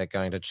they think that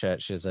going to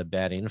church is a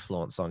bad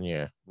influence on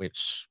you,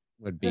 which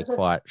would be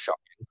quite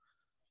shocking.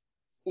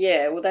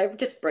 Yeah, well, they've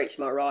just breached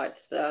my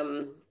rights.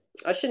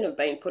 I shouldn't have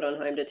been put on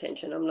home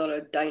detention. I'm not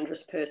a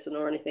dangerous person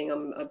or anything.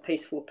 I'm a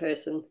peaceful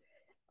person.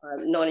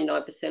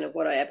 99% of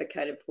what I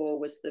advocated for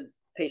was the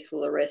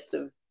peaceful arrest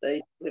of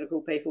the political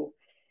people.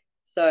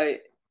 So,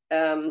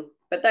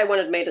 but they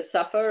wanted me to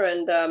suffer,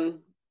 and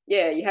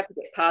yeah, you have to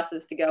get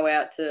passes to go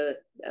out to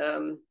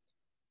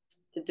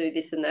do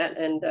this and that.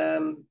 And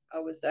I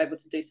was able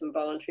to do some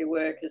voluntary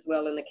work as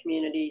well in the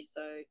community.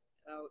 So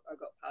I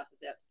got passes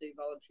out to do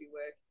voluntary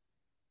work,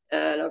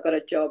 and I got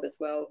a job as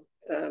well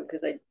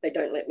because they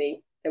don't let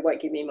me. They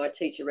won't give me my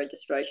teacher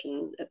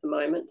registration at the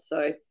moment.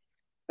 So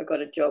I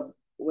got a job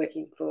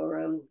working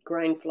for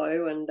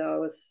Grainflow, and I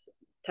was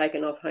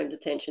taken off home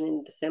detention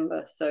in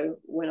December. So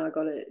when I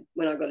got a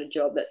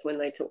job, that's when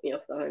they took me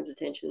off the home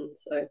detention.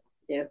 So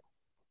yeah,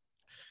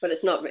 but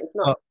it's not.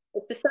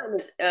 It's the same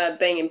as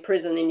being in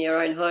prison in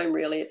your own home.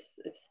 Really, it's.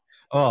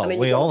 Oh, I mean,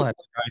 we all had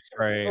to go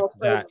through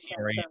that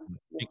here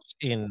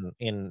yeah.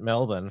 in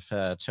Melbourne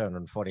for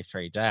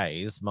 243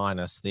 days,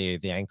 minus the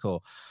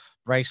ankle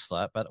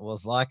bracelet. But it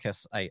was like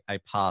a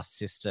pass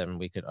system.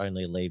 We could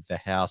only leave the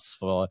house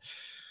for,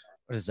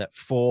 what is it,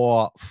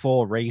 four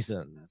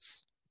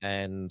reasons.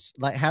 And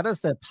like, how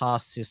does the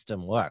pass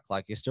system work?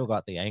 Like, you still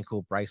got the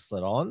ankle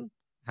bracelet on.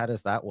 How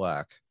does that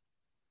work?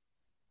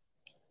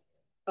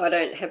 I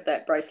don't have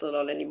that bracelet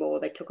on anymore.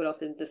 They took it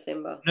off in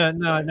December. No.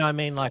 I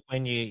mean, like,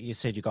 when you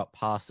said you got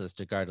passes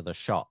to go to the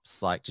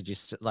shops, like, did you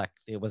like,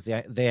 it was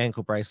the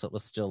ankle bracelet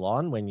was still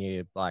on when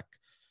you left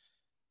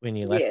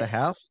the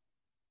house?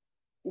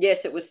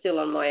 Yes, it was still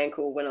on my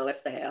ankle when I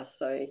left the house.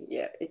 So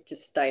yeah, it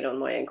just stayed on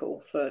my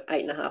ankle for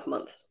 8.5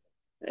 months.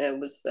 And it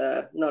was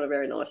not a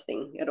very nice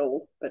thing at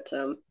all. But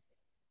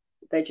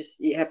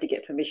you have to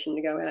get permission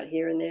to go out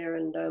here and there,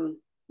 and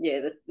yeah,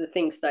 the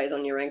thing stays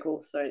on your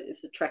ankle. So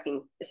it's a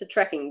tracking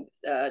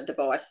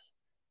device,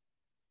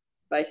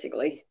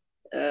 basically.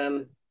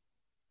 Just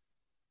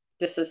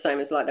the same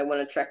as like they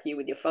want to track you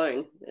with your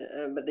phone,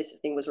 but this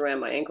thing was around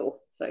my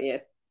ankle. So yeah.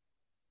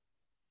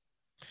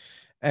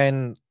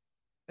 And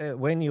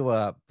when you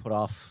were put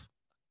off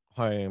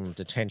home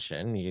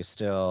detention, you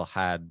still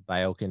had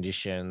bail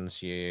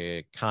conditions.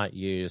 You can't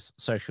use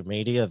social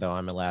media, though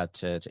I'm allowed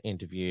to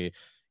interview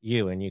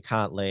you, and you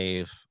can't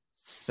leave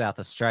South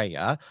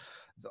Australia.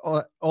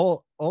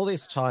 All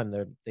this time,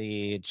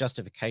 the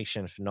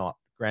justification for not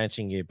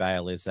granting you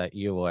bail is that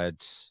you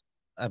would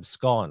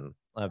abscond.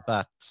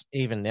 But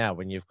even now,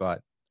 when you've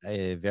got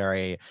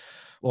the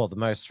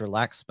most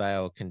relaxed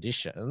bail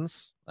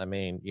conditions, I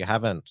mean, you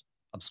haven't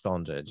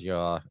absconded.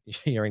 You're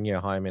in your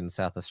home in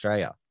South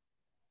Australia.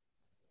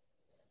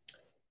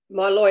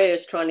 My lawyer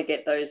is trying to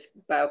get those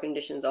bail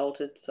conditions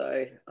altered,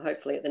 so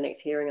hopefully at the next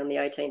hearing on the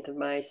 18th of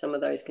May, some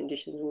of those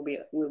conditions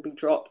will be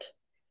dropped.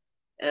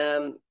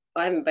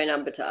 I haven't been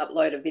able to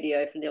upload a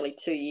video for nearly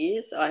 2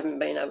 years. I haven't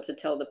been able to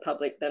tell the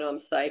public that I'm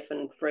safe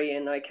and free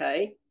and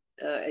okay,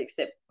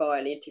 except by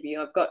an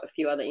interview. I've got a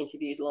few other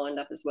interviews lined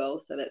up as well,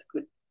 so that's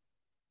good.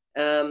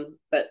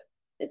 But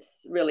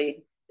it's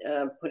really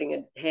putting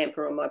a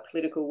hamper on my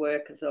political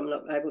work because I'm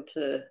not able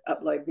to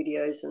upload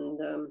videos,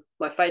 and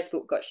my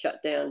Facebook got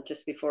shut down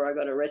just before I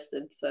got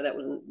arrested, so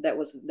that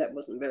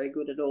wasn't very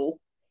good at all.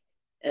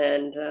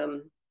 And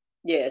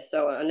yeah,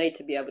 so I need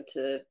to be able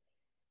to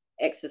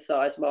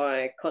exercise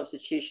my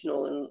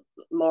constitutional and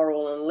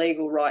moral and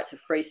legal right to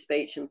free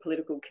speech and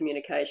political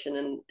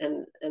communication,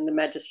 and the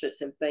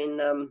magistrates have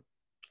been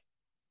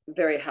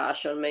very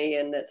harsh on me,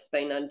 and that's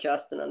been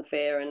unjust and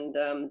unfair, and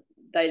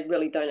they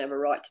really don't have a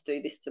right to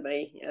do this to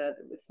me.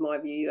 It's my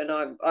view, and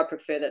I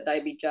prefer that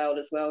they be jailed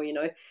as well. You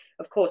know,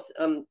 of course,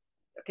 I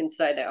can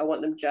say that I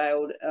want them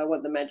jailed. I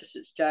want the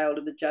magistrates jailed,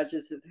 or the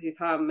judges who've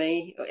harmed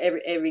me.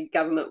 Every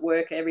government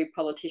worker, every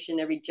politician,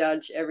 every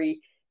judge,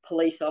 every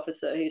police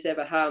officer who's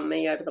ever harmed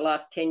me over the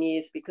last 10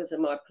 years because of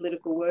my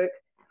political work,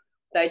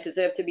 they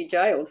deserve to be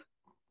jailed.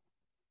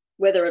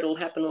 Whether it'll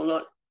happen or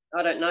not,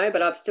 I don't know,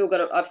 but I've still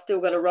got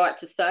a right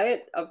to say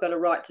it. I've got a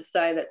right to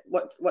say that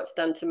what's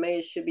done to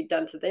me should be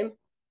done to them,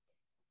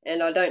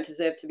 and I don't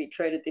deserve to be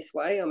treated this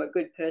way. I'm a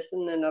good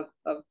person, and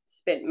I've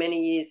spent many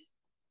years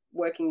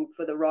working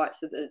for the rights,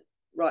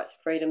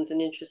 freedoms,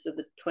 and interests of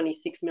the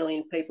 26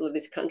 million people of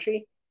this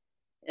country,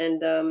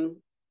 and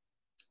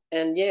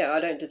yeah, I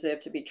don't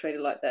deserve to be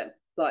treated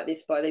like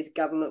this by these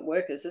government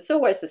workers. It's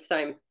always the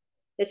same.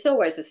 It's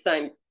always the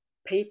same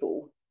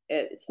people.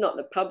 It's not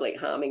the public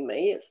harming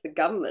me, it's the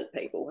government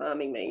people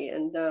harming me.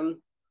 And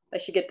they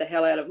should get the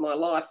hell out of my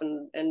life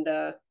and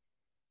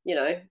you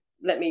know,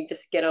 let me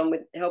just get on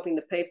with helping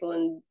the people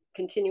and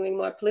continuing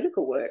my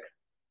political work.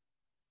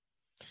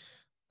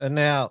 And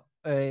now,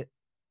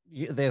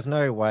 there's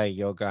no way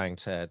you're going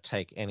to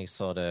take any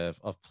sort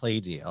of plea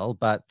deal,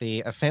 but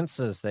the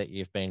offences that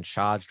you've been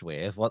charged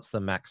with, what's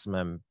the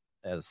maximum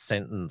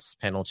sentence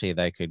penalty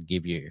they could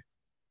give you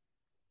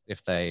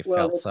if they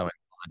felt so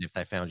inclined, if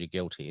they found you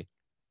guilty?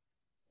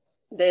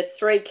 There's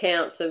 3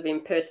 counts of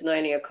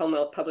impersonating a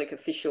Commonwealth public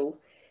official,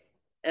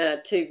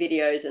 2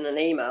 videos and an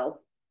email.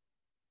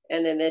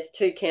 And then there's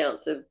 2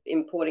 counts of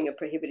importing a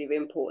prohibitive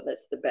import.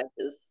 That's the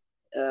badges,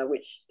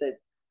 which the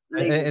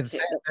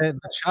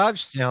the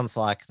charge sounds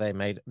like they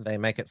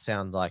make it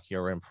sound like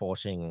you're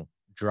importing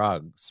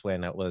drugs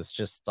when it was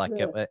just like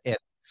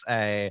it's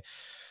a,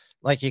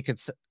 like you could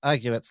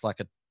argue it's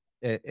like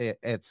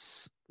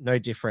it's no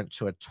different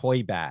to a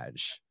toy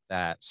badge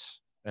that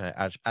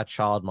a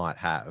child might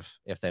have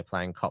if they're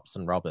playing cops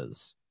and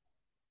robbers.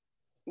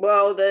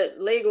 Well, the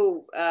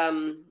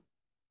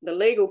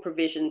legal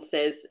provision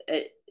says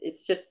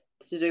it's just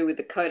to do with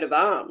the coat of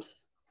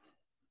arms,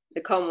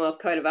 the Commonwealth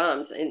coat of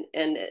arms, and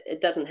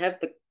it doesn't have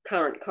the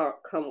current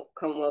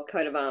Commonwealth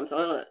coat of arms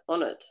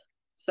on it.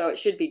 So it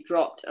should be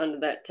dropped under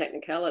that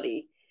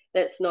technicality.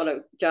 That's not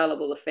a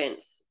jailable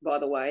offence, by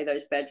the way,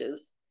 those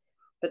badges.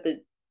 But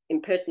the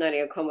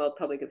impersonating a Commonwealth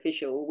public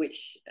official,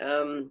 which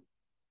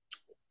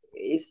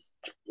is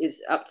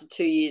up to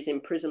 2 years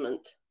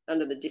imprisonment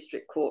under the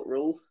district court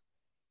rules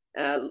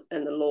and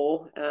the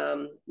law.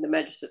 The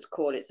magistrates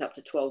court, it's up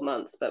to 12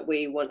 months, but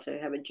we want to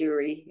have a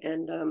jury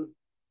and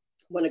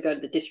want to go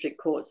to the district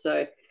court,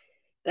 so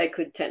they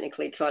could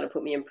technically try to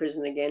put me in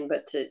prison again,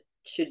 but it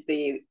should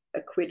be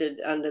acquitted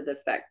under the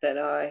fact that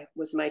I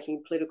was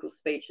making political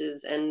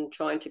speeches and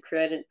trying to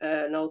create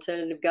an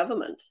alternative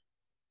government.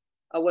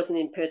 I wasn't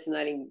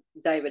impersonating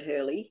David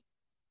Hurley.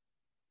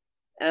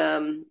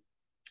 I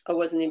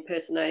wasn't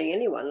impersonating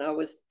anyone. I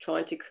was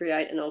trying to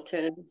create an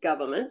alternative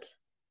government,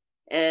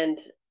 and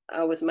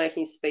I was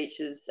making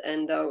speeches,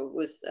 and I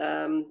was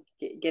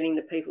getting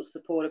the people's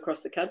support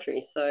across the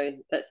country. So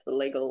that's the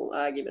legal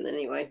argument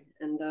anyway,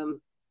 and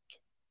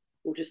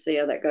we'll just see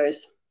how that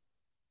goes.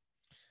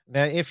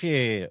 Now, if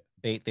you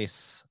beat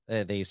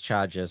these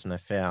charges and are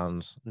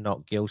found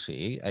not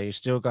guilty, are you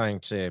still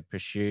going to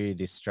pursue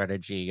this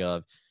strategy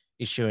of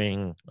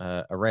issuing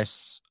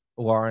arrest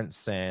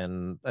warrants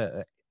and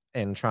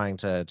trying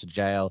to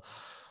jail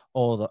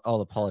all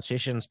the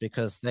politicians,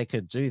 because they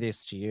could do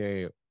this to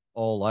you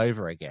all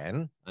over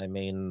again? I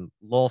mean,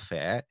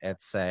 lawfare,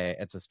 it's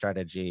a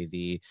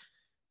strategy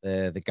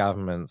the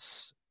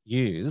governments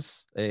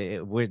use.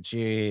 Would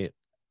you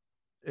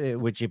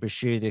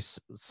pursue this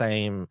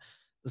same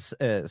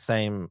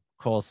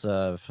course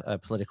of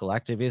political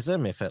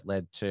activism if it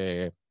led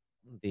to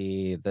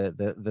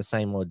the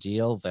same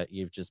ordeal that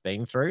you've just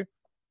been through?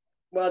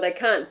 Well, they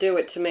can't do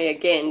it to me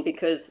again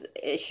because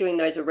issuing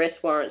those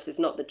arrest warrants is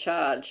not the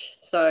charge.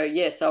 So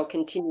yes, I'll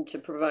continue to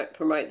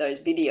promote those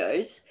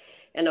videos,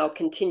 and I'll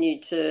continue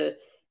to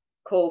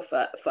call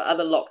for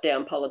other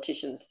lockdown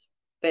politicians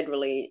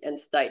federally and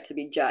state to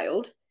be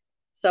jailed.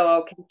 So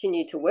I'll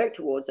continue to work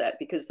towards that,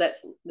 because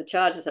that's, the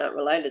charges aren't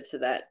related to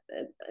that.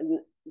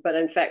 But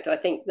in fact, I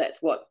think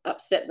that's what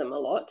upset them a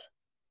lot,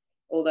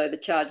 although the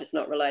charge is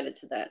not related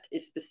to that.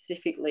 It's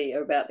specifically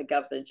about the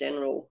Governor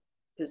General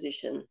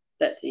position.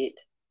 That's it.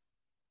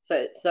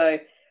 So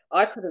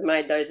I could have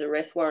made those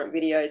arrest warrant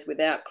videos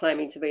without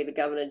claiming to be the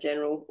Governor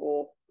General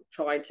or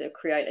trying to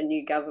create a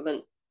new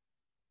government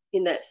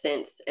in that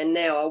sense. And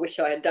now I wish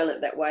I had done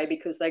it that way,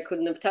 because they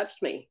couldn't have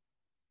touched me.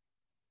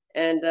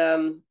 And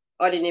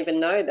I didn't even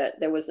know that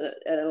there was an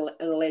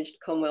alleged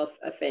Commonwealth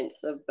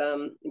offence of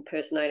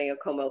impersonating a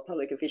Commonwealth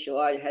public official.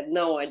 I had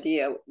no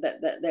idea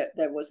that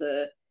there was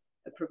a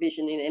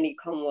provision in any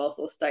Commonwealth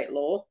or state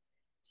law.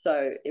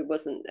 So it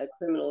wasn't a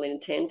criminal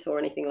intent or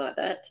anything like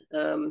that.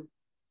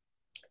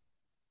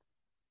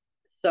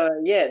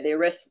 So yeah, the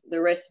arrest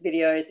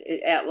videos,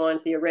 it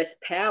outlines the arrest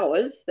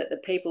powers that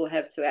the people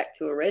have to act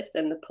to arrest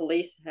and the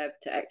police have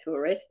to act to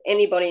arrest.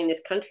 Anybody in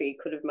this country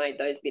could have made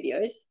those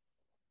videos,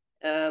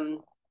 and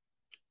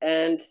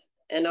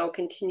I'll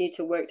continue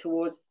to work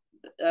towards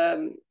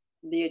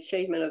the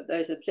achievement of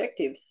those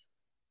objectives.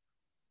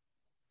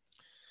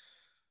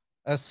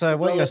 So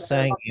what you're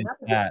saying is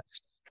that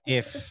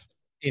if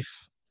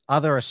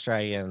other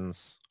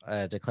Australians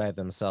declared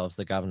themselves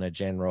the Governor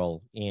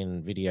General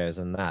in videos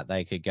and that,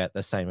 they could get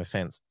the same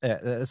offence,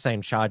 the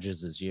same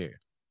charges as you.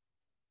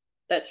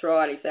 That's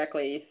right,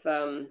 exactly. If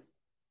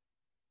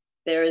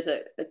there is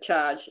a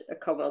charge, a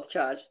Commonwealth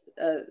charge,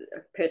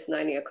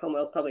 impersonating a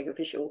Commonwealth public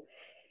official,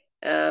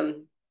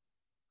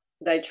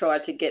 they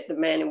tried to get the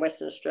man in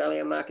Western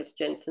Australia, Marcus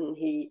Jensen,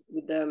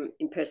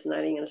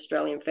 impersonating an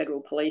Australian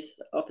Federal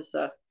Police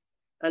officer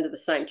under the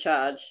same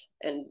charge,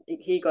 and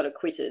he got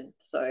acquitted,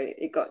 so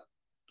it got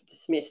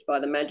dismissed by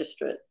the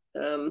magistrate.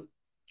 And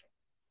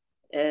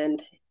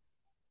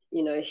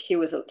you know,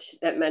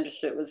 that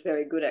magistrate was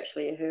very good,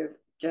 actually. Her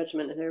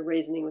judgment and her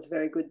reasoning was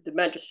very good. The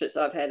magistrates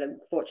I've had,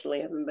 unfortunately,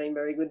 haven't been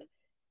very good,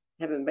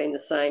 haven't been the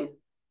same.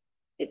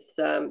 it's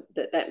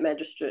that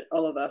magistrate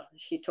Oliver.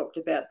 She talked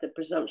about the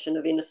presumption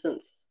of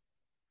innocence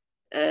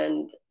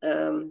and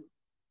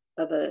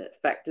other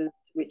factors,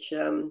 which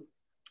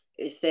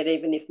is said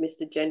even if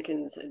Mr.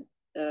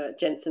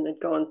 Jensen had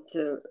gone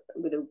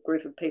with a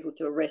group of people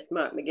to arrest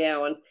Mark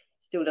McGowan,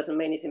 still doesn't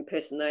mean he's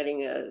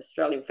impersonating an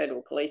Australian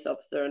federal police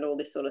officer and all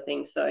this sort of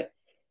thing. So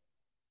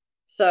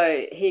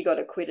he got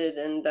acquitted,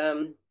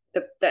 and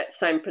that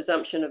same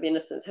presumption of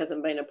innocence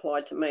hasn't been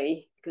applied to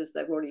me because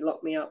they've already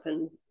locked me up,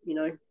 and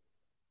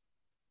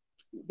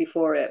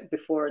before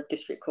a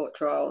district court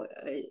trial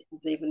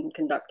is even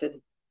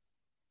conducted.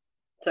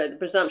 So the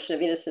presumption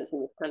of innocence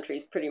in this country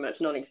is pretty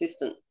much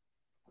non-existent.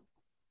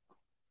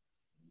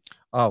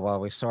 Oh well,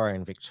 we saw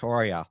in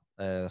Victoria,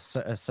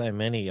 so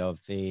many of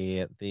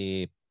the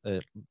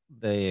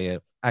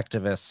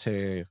activists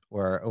who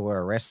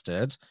were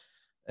arrested,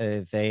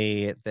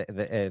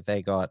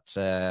 they got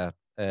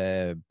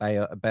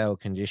bail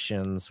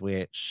conditions,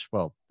 which,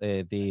 well,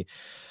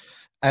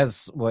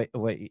 as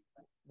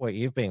what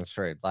you've been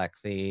through, like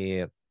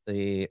the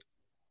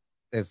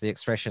there's the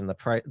expression,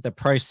 the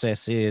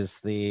process is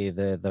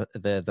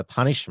the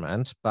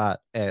punishment, but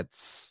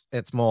it's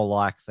more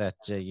like that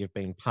you've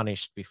been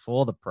punished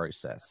before the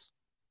process.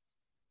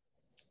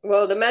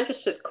 Well, the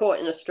Magistrates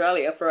Court in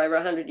Australia for over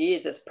 100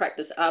 years has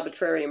practiced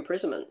arbitrary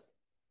imprisonment.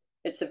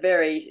 It's a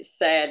very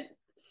sad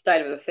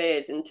state of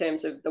affairs in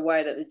terms of the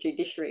way that the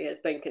judiciary has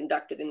been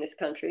conducted in this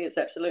country. It's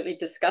absolutely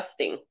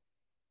disgusting,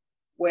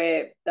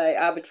 where they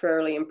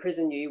arbitrarily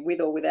imprison you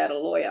with or without a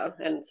lawyer,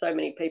 and so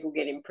many people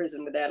get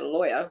imprisoned without a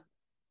lawyer.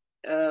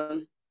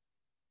 And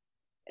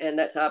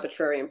that's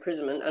arbitrary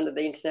imprisonment under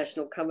the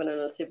International Covenant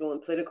on Civil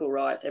and Political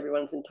Rights.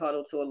 Everyone's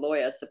entitled to a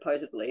lawyer,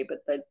 supposedly, but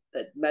the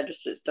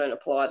magistrates don't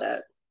apply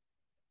that.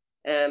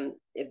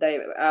 If they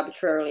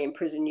arbitrarily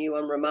imprison you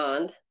on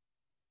remand,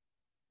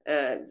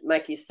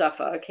 make you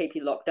suffer, keep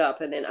you locked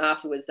up, and then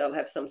afterwards they'll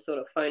have some sort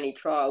of phony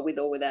trial with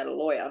or without a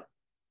lawyer.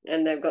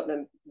 And they've got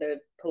the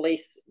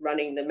police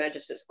running the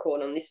magistrates'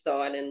 court on this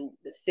side and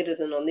the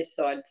citizen on this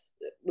side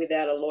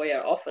without a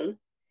lawyer often,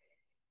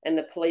 and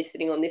the police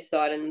sitting on this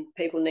side. And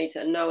people need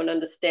to know and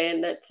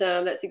understand that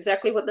that's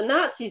exactly what the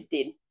Nazis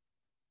did.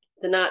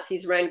 The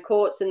Nazis ran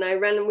courts and they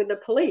ran them with the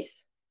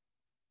police.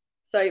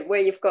 So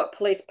where you've got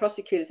police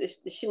prosecutors,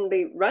 it shouldn't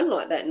be run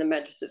like that in the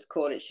magistrates'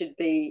 court. It should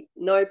be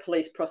no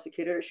police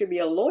prosecutor. It should be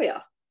a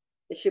lawyer.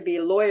 There should be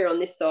a lawyer on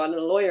this side and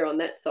a lawyer on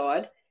that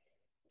side.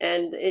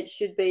 And it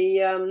should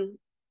be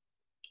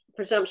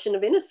presumption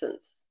of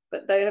innocence.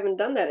 But they haven't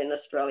done that in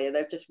Australia.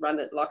 They've just run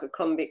it like a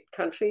convict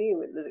country,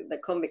 the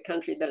convict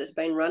country that it's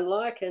been run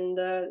like, and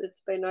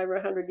it's been over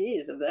 100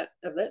 years of that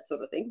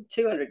sort of thing,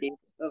 200 years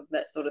of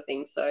that sort of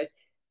thing. So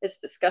it's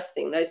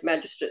disgusting. Those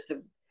magistrates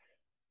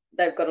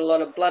they've got a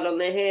lot of blood on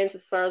their hands,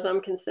 as far as I'm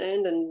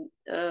concerned, and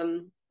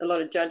a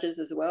lot of judges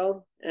as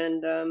well,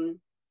 and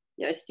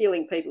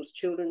stealing people's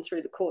children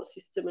through the court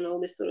system and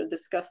all this sort of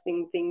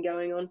disgusting thing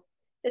going on.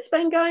 It's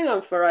been going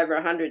on for over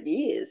 100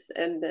 years,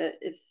 and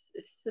it's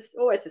just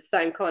always the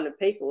same kind of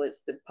people.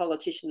 It's the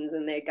politicians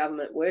and their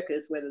government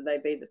workers, whether they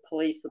be the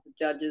police or the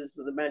judges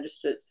or the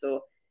magistrates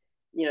or,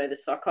 the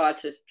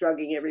psychiatrists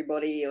drugging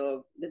everybody,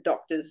 or the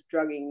doctors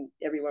drugging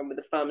everyone with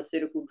the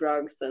pharmaceutical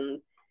drugs.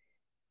 And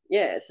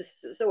yeah,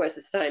 it's always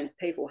the same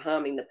people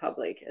harming the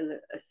public, and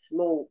a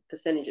small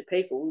percentage of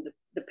people.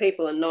 The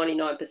people are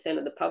 99%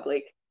 of the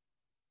public,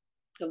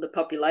 of the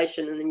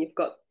population, and then you've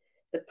got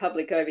the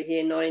public over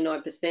here,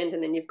 99%,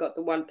 and then you've got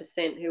the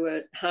 1% who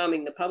are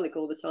harming the public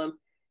all the time.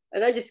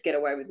 And they just get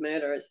away with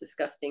murder. It's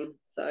disgusting.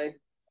 So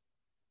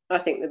I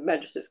think the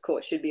magistrates'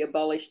 court should be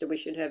abolished, and we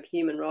should have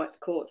human rights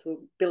courts, or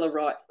Bill of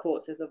Rights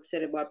courts, as I've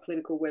said in my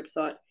political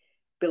website,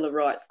 Bill of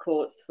Rights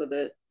courts for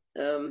the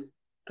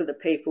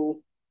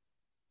people,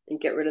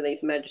 and get rid of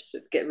these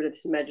magistrates, get rid of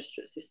this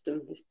magistrate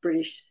system, this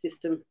British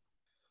system.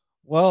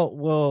 Well,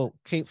 we'll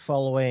keep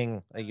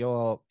following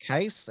your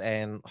case,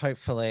 and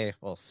hopefully,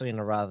 well,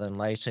 sooner rather than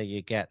later,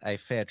 you get a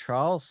fair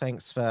trial.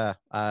 Thanks for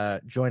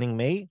joining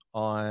me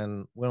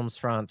on Wilm's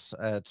Front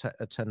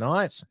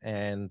tonight,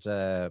 and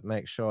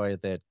make sure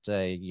that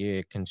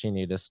you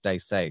continue to stay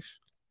safe.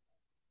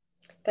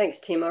 Thanks,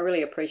 Tim. I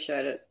really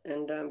appreciate it,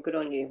 and good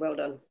on you. Well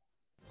done.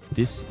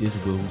 This is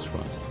Wilm's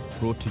Front,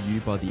 brought to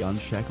you by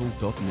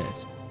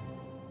theunshackled.net.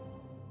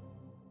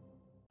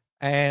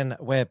 And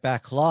we're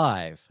back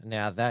live.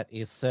 Now, that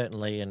is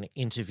certainly an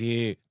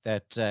interview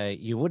that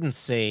you wouldn't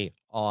see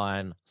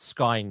on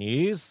Sky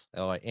News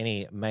or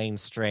any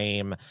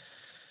mainstream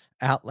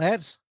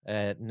outlet.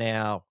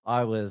 Now,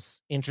 I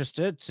was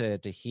interested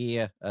to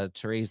hear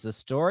Teresa's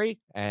story,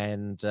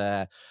 and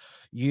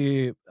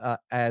you,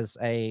 as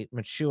a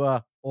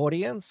mature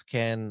audience,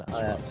 can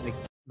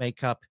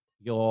make up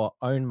your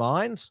own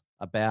mind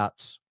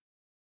about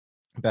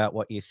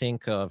what you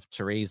think of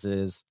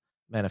Teresa's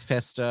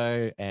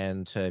manifesto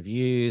and her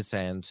views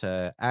and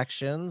her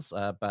actions,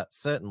 but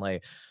certainly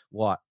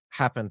what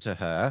happened to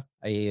her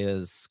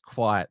is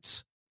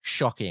quite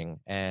shocking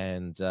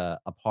and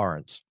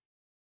abhorrent.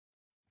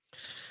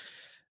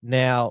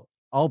 Now,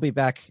 I'll be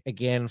back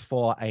again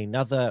for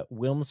another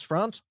Wilms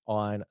Front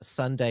on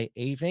Sunday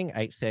evening,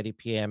 8:30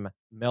 p.m.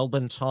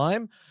 Melbourne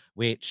time,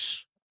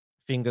 which,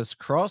 fingers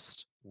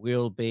crossed,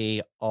 will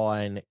be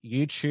on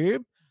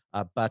YouTube.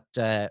 But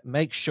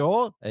make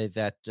sure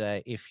that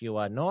if you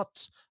are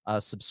not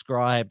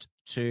subscribed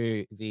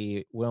to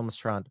the Wilms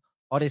Front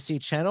Odyssey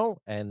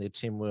channel and the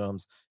Tim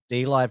Wilms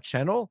D Live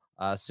channel,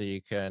 so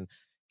you can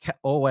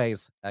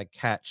always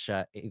catch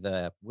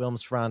either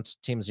Wilms Front,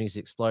 Tim's News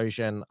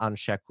Explosion,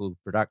 Unshackled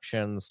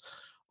Productions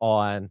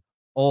on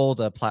all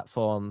the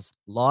platforms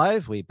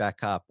live. We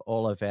back up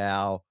all of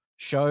our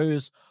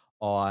shows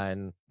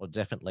on, well,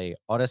 definitely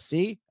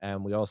Odyssey,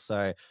 and we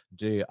also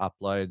do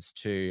uploads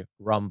to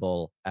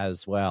Rumble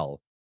as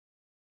well.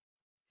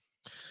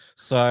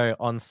 So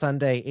on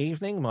Sunday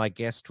evening, my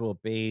guest will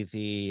be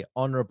the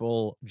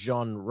Honourable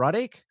John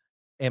Ruddick,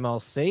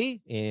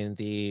 MLC in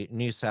the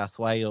New South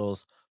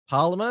Wales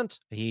Parliament.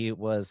 He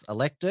was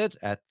elected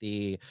at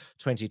the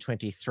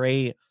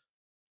 2023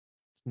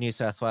 New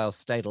South Wales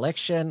state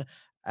election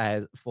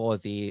as for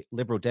the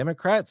Liberal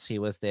Democrats. He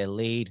was their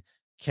lead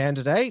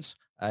candidate.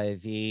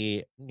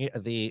 The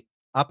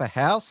Upper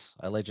House,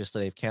 a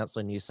Legislative Council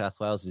in New South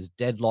Wales, is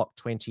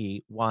deadlocked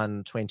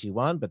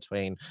 21-21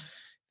 between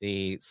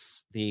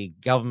the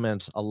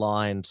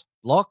government-aligned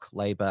bloc,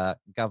 Labor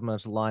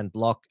government-aligned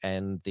bloc,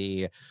 and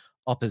the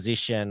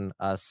opposition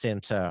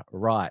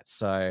centre-right.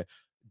 So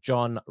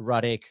John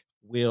Ruddick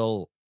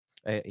he'll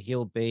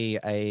be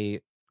a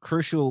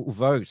crucial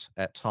vote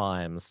at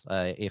times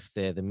if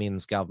the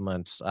Minns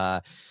government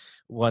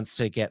wants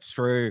to get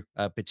through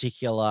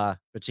particular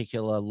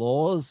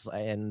laws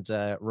and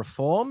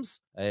reforms.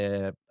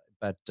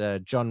 But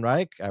John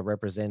Ruddick,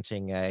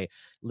 representing a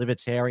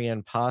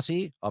Libertarian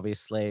Party,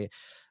 obviously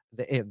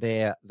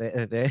there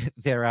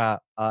are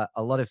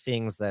a lot of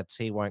things that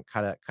he won't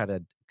cut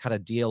a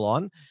deal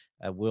on.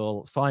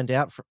 We'll find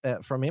out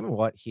from him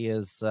what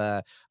his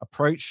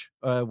approach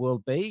will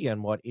be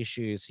and what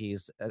issues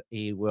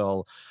he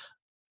will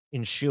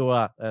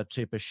ensure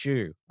to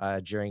pursue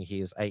during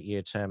his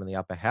 8-year term in the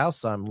Upper House.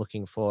 So I'm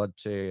looking forward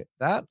to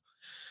that.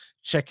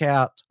 Check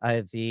out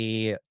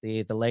the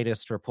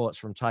latest reports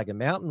from Tiger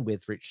Mountain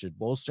with Richard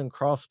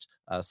Wollstonecroft.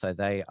 So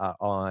they are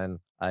on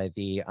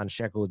the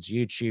Unshackled's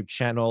YouTube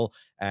channel,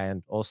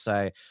 and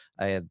also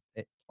there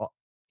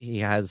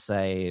is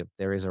a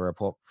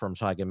report from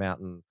Tiger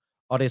Mountain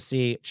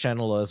Odyssey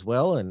channel as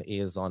well, and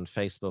is on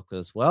Facebook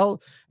as well.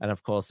 And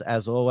of course,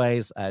 as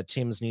always,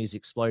 Tim's News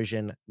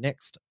Explosion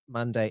next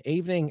Monday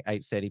evening,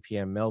 8:30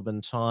 p.m.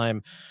 Melbourne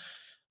time,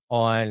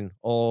 on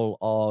all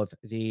of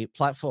the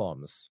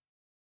platforms.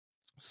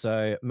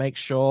 So make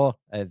sure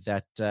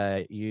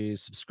that you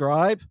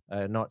subscribe,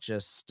 not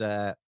just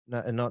to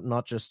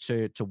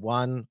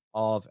one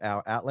of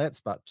our outlets,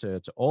 but to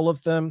all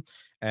of them.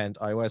 And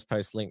I always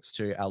post links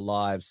to our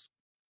lives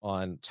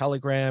on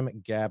Telegram,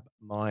 Gab,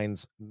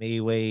 Minds,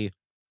 MeWe,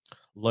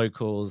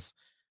 Locals,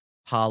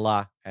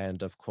 Parler,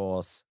 and of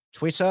course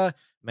Twitter.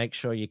 Make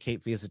sure you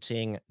keep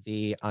visiting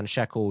the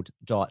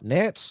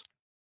unshackled.net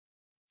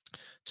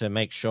to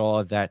make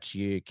sure that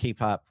you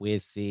keep up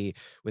with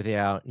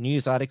our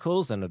news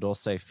articles, and it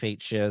also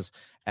features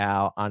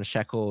our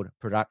Unshackled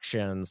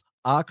Productions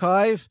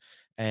archive.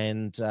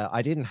 And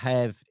I didn't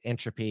have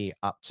Entropy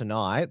up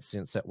tonight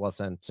since it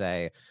wasn't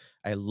a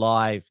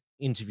live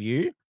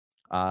interview.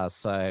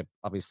 So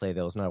obviously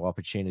there was no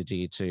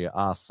opportunity to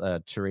ask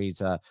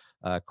Teresa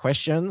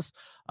questions.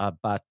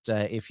 But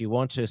if you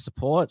want to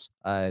support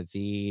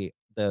the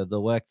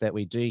work that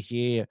we do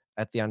here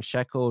at the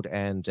Unshackled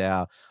and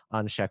our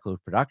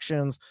Unshackled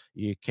Productions,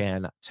 you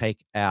can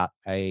take out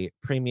a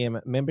premium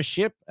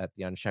membership at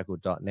the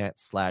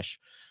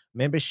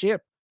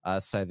unshackled.net/membership.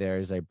 So there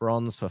is a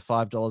bronze for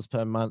 $5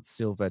 per month,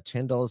 silver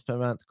 $10 per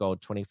month, gold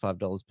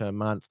 $25 per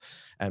month,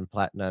 and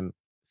platinum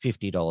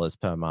 $50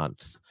 per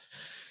month.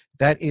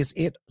 That is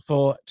it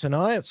for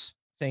tonight.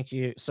 Thank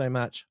you so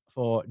much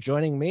for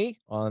joining me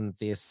on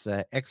this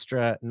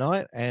extra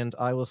night, and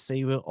I will see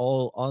you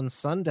all on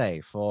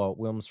Sunday for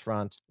Wilms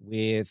Front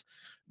with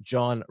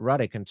John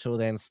Ruddick. Until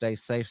then, stay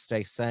safe,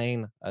 stay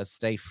sane,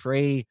 stay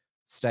free,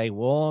 stay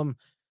warm,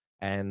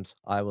 and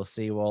I will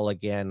see you all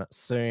again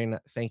soon.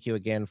 Thank you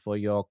again for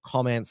your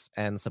comments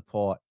and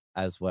support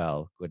as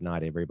well. Good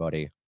night,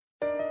 everybody.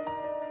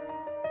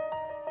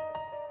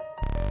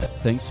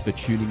 Thanks for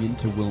tuning in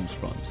to Wilms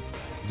Front.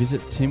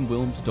 Visit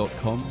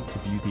timwilms.com to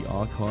view the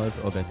archive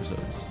of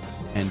episodes,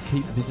 and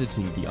keep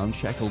visiting the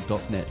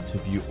unshackled.net to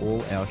view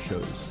all our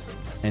shows,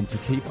 and to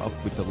keep up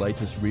with the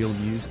latest real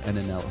news and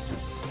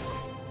analysis.